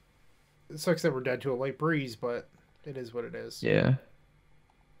mean, it sucks that we're dead to a light breeze, but it is what it is. Yeah.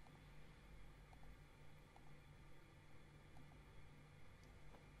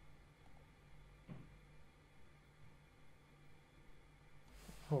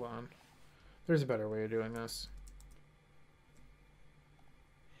 Hold on. There's a better way of doing this.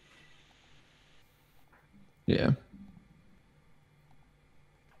 Yeah.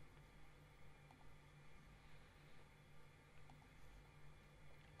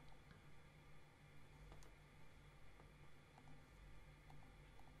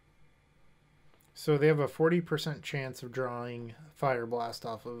 So they have a 40% chance of drawing Fire Blast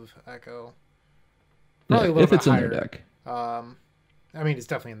off of Echo. Probably a little if bit it's higher. in their deck. I mean, it's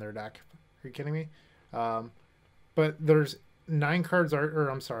definitely in their deck. Are you kidding me? But there's 9 cards, or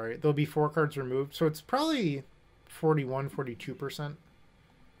I'm sorry, there'll be 4 cards removed. So it's probably 41, 42%.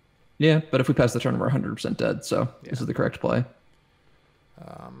 Yeah, but if we pass the turn, we're 100% dead. So this is the correct play.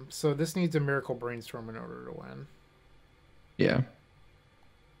 So this needs a Miracle Brainstorm in order to win. Yeah.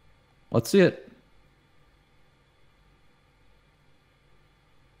 Let's see it.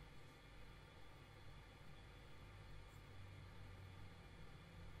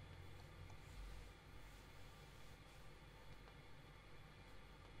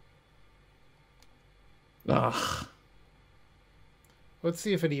 Ugh. Let's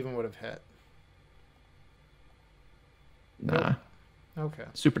see if it even would have hit. Nah. Okay.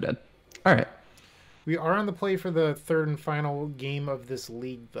 Super dead. All right. We are on the play for the third and final game of this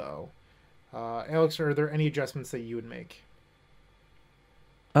league, though. Alex, are there any adjustments that you would make?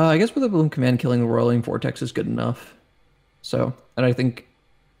 I guess Witherbloom Command killing the Whirling Vortex is good enough. So, and I think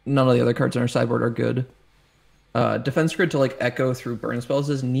none of the other cards on our sideboard are good. Defense Grid to like echo through burn spells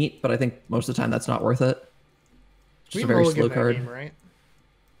is neat, but I think most of the time that's not worth it. Just a very slow card. Game, right?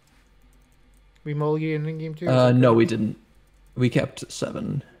 We mulliganed in game 2? No, we didn't. We kept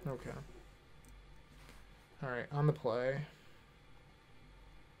 7. Okay. All right, on the play.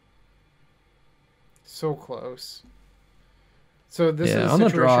 So close. So this is a on the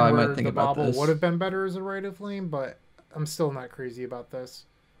situation draw, I where might think the about Bauble this. would have been better as a Rite of Flame, but I'm still not crazy about this.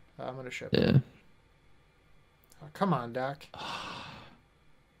 I'm going to ship it. Yeah. Oh, come on, Doc.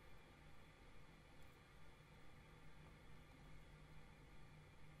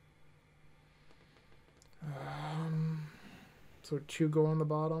 So 2 go on the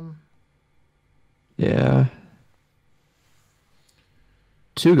bottom. Yeah.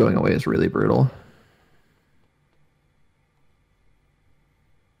 2 going away is really brutal.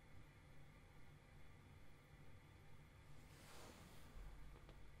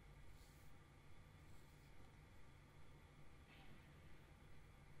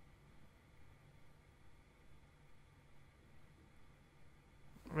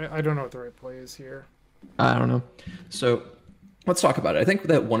 I don't know what the right play is here. I don't know. So let's talk about it. I think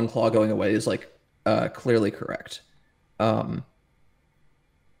that 1 claw going away is like clearly correct.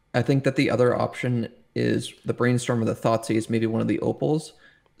 I think that the other option is the Brainstorm or the Thoughtseize, maybe one of the Opals.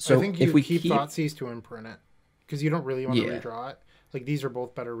 So I think if we keep Thoughtseize to imprint it because you don't really want to redraw it. Like these are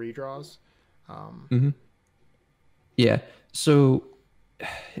both better redraws. Yeah. So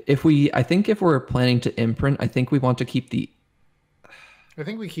I think if we're planning to imprint, I think we want to keep the. I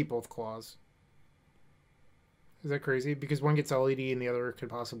think we keep both claws. Is that crazy? Because one gets LED and the other could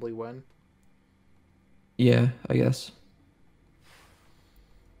possibly win. Yeah, I guess.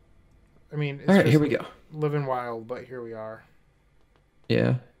 I mean, it's all right, here we go. Living wild, but here we are.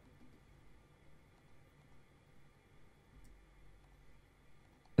 Yeah.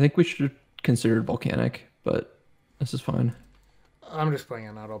 I think we should have considered volcanic, but this is fine. I'm just playing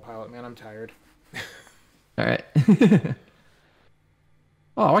on autopilot, man. I'm tired. All right.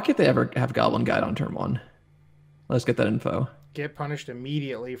 Oh, why can't they ever have Goblin Guide on turn 1? Let's get that info. Get punished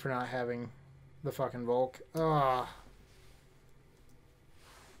immediately for not having the fucking Volk. Ugh.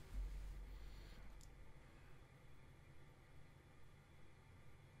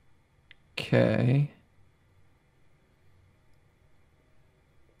 Okay.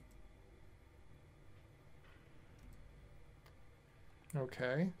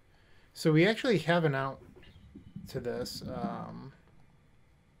 Okay. So we actually have an out to this. Am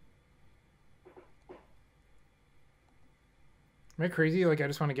I crazy? Like, I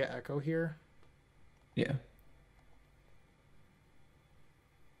just want to get Echo here? Yeah.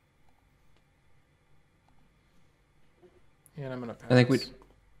 And I'm going to pass. I think we...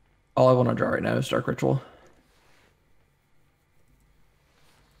 All I want to draw right now is Dark Ritual.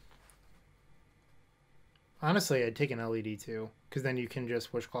 Honestly, I'd take an LED too, because then you can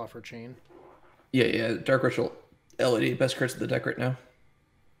just Wishclaw for Chain. Yeah. Dark Ritual, LED, best cards of the deck right now.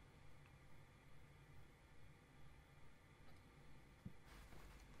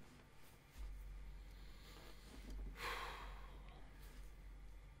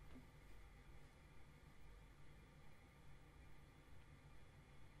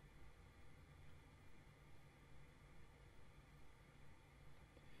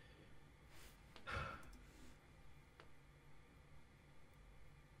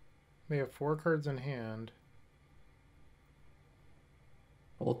 They have 4 cards in hand.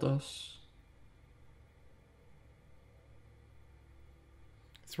 Boltos.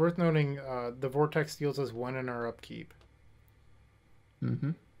 It's worth noting the Vortex deals us 1 in our upkeep.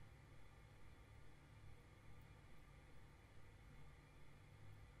 Mm-hmm.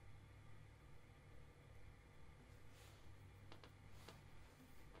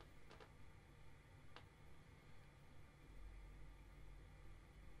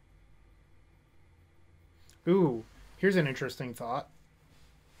 Ooh, here's an interesting thought.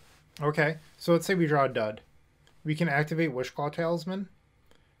 Okay, so let's say we draw a dud. We can activate Wishclaw Talisman,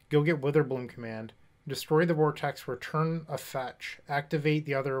 go get Witherbloom Command, destroy the Vortex, return a fetch, activate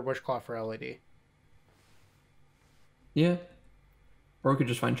the other Wishclaw for LED. Yeah. Or we could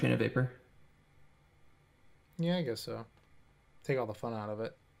just find Chain of Vapor. Yeah, I guess so. Take all the fun out of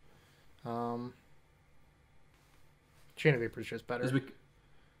it. Chain of Vapor is just better.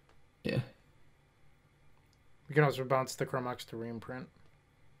 Yeah. We can also bounce the Chromox to reimprint.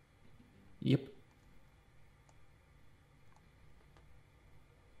 Yep.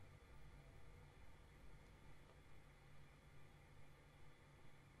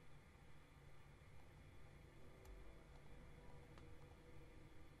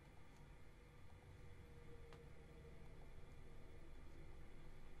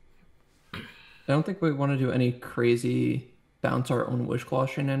 I don't think we want to do any crazy bounce our own Wishclaw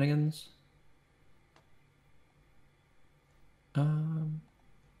shenanigans.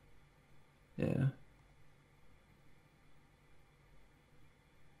 Yeah.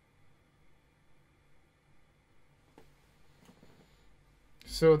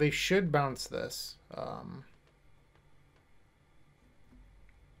 So they should bounce this.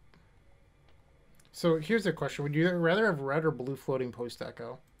 So here's a question. Would you rather have red or blue floating post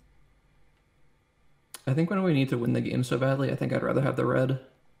echo? I think when we need to win the game so badly, I think I'd rather have the red.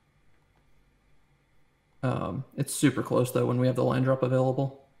 It's super close, though, when we have the line drop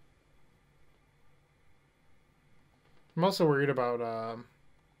available. I'm also worried about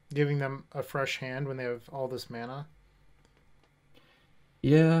giving them a fresh hand when they have all this mana.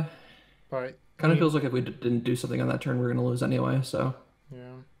 Yeah. But kind of feels like if we didn't do something on that turn, we're going to lose anyway, so.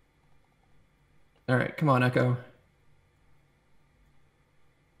 Yeah. All right, come on, Echo.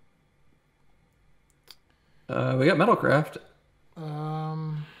 We got Metalcraft.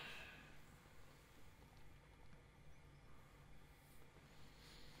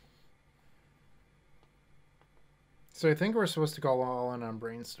 So I think we're supposed to go all in on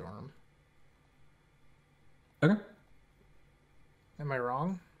Brainstorm. Okay. Am I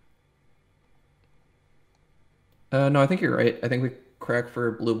wrong? No, I think you're right. I think we crack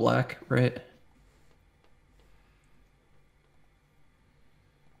for blue-black, right?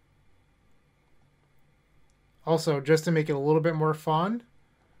 Also, just to make it a little bit more fun,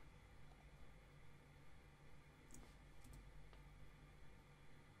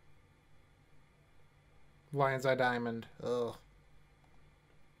 Lion's Eye Diamond. Ugh.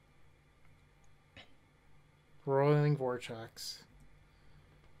 Rolling Vortex.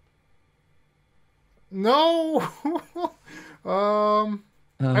 No!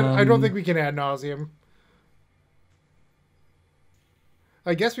 I don't think we can add Nauseam.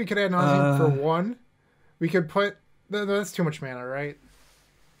 I guess we could add Nauseam for 1. We could put... That's too much mana, right?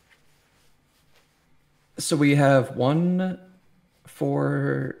 So we have 1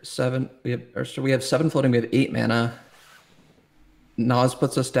 4, 7. So we have 7 floating. We have 8 mana. Nas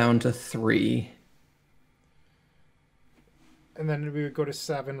puts us down to 3. And then we would go to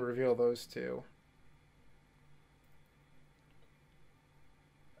 7, reveal those 2.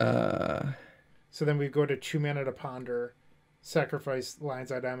 So then we go to 2 mana to ponder, sacrifice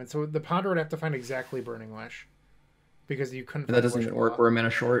Lion's Eye Diamond. So the ponder would have to find exactly Burning Wish, because you couldn't. That doesn't work. We're mana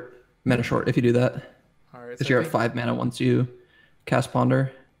short. Mana short if you do that. All right. Because you're at 5 mana once you cast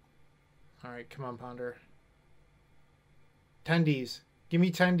ponder. All right, come on, ponder. 10Ds. Give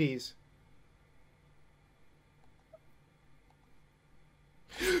me 10Ds.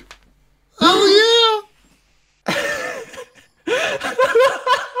 Oh yeah!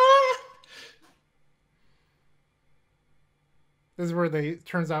 This is where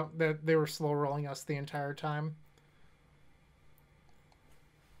turns out that they were slow rolling us the entire time.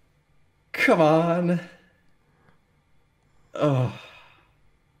 Come on. Oh.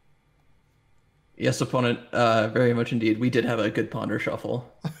 Yes, opponent. Very much indeed. We did have a good ponder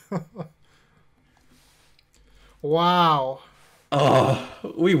shuffle. Wow. Oh,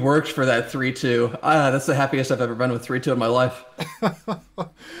 we worked for that 3-2. That's the happiest I've ever been with 3-2 in my life.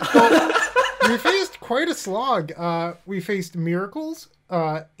 Well, we faced quite a slog. We faced Miracles,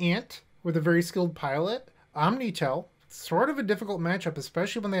 Ant with a very skilled pilot, Omnitel, sort of a difficult matchup,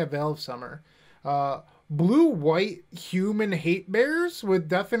 especially when they have Veil of Summer. Blue-white human hate bears with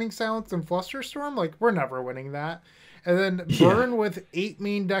Deafening Silence and Flusterstorm. Like, we're never winning that. And then Burn with 8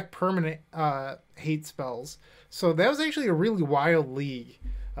 main deck permanent hate spells. So that was actually a really wild league.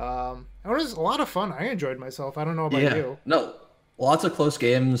 It was a lot of fun. I enjoyed myself. I don't know about you. No, lots of close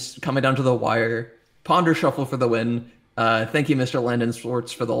games coming down to the wire. Ponder shuffle for the win. Thank you, Mr. Landon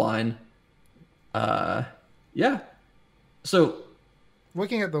Swartz, for the line. Yeah. So,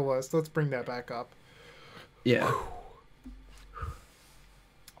 looking at the list, let's bring that back up. Yeah.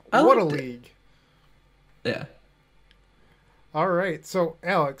 What a league. Yeah. All right. So,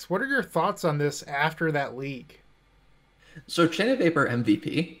 Alex, what are your thoughts on this after that league? So, Chain of Vapor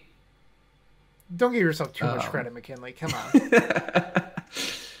MVP. Don't give yourself too much credit, McKinley. Come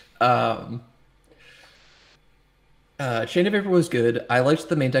on. Chain of Vapor was good. I liked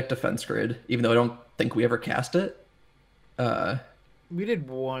the main deck defense grid, even though I don't think we ever cast it. We did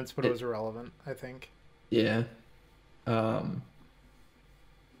once, but it was irrelevant, I think. Yeah.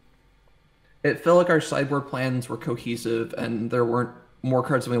 It felt like our sideboard plans were cohesive and there weren't more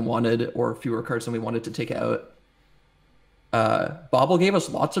cards than we wanted or fewer cards than we wanted to take out. Bauble gave us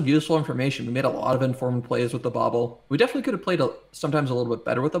lots of useful information. We made a lot of informed plays with the Bauble. We definitely could have played sometimes a little bit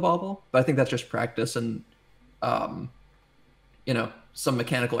better with the Bauble, but I think that's just practice and, some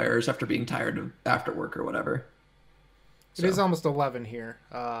mechanical errors after being tired of after work or whatever. It is almost 11 here.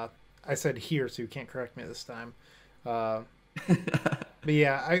 I said here, so you can't correct me this time. But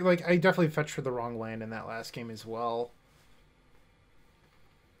yeah, I definitely fetched for the wrong land in that last game as well.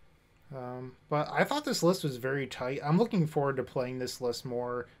 But I thought this list was very tight. I'm looking forward to playing this list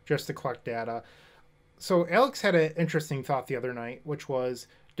more just to collect data. So Alex had an interesting thought the other night, which was,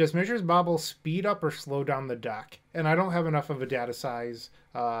 does MISHRA'S Bauble speed up or slow down the deck? And I don't have enough of a data size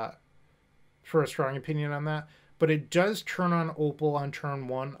for a strong opinion on that. But it does turn on Opal on turn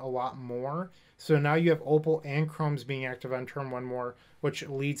 1 a lot more. So now you have Opal and Chromes being active on turn 1 more, which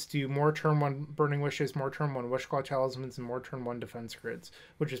leads to more turn 1 Burning Wishes, more turn 1 Wishclaw Talismans, and more turn 1 defense grids,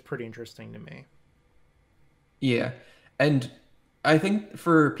 which is pretty interesting to me. Yeah, and I think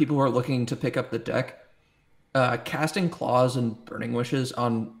for people who are looking to pick up the deck, casting Claws and Burning Wishes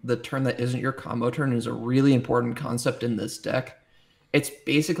on the turn that isn't your combo turn is a really important concept in this deck. It's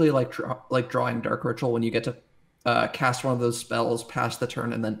basically like drawing Dark Ritual when you get to cast one of those spells past the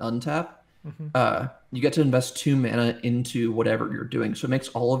turn and then untap. Mm-hmm. You get to invest 2 mana into whatever you're doing, so it makes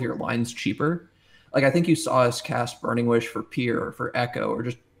all of your lines cheaper. Like, I think you saw us cast Burning Wish for Pier or for Echo or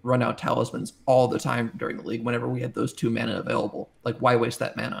just run out Talismans all the time during the league whenever we had those 2 mana available. Like, why waste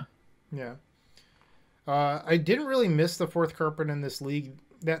that mana? Yeah. I didn't really miss the 4th carpet in this league.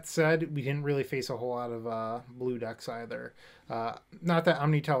 That said, we didn't really face a whole lot of blue decks either. Not that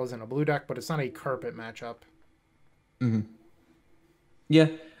Omnitel isn't a blue deck, but it's not a carpet matchup. Mm-hmm. Yeah,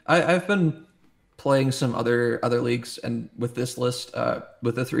 I've been playing some other leagues, and with this list,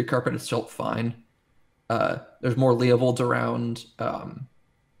 with the 3 carpet, it's felt fine. There's more Leovolds around,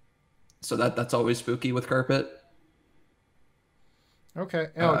 so that's always spooky with carpet. Okay,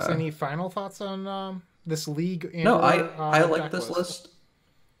 Alex, any final thoughts on this league? No, I like this list.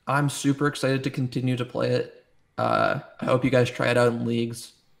 I'm super excited to continue to play it. I hope you guys try it out in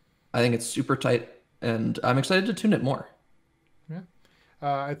leagues. I think it's super tight, and I'm excited to tune it more. Yeah.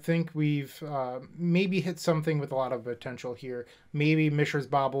 I think we've maybe hit something with a lot of potential here. Maybe MISHRA'S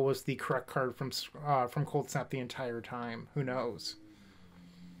Bauble was the correct card from Coldsnap the entire time. Who knows?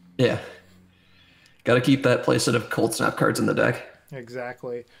 Yeah. Got to keep that playset of Coldsnap cards in the deck.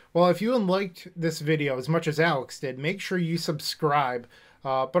 Exactly. Well, if you liked this video as much as Alex did, make sure you subscribe.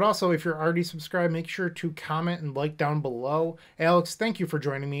 But also, if you're already subscribed, make sure to comment and like down below. Alex, thank you for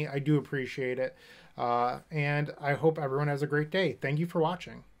joining me. I do appreciate it. And I hope everyone has a great day. Thank you for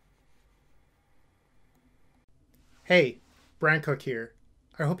watching. Hey, Bryant Cook here.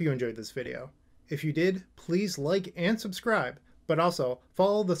 I hope you enjoyed this video. If you did, please like and subscribe, but also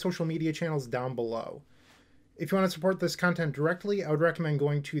follow the social media channels down below. If you want to support this content directly, I would recommend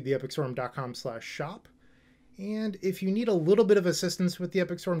going to theepicstorm.com/shop. And if you need a little bit of assistance with the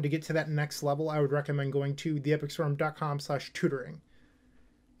Epic Storm to get to that next level, I would recommend going to theepicstorm.com/tutoring.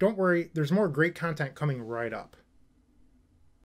 Don't worry, there's more great content coming right up.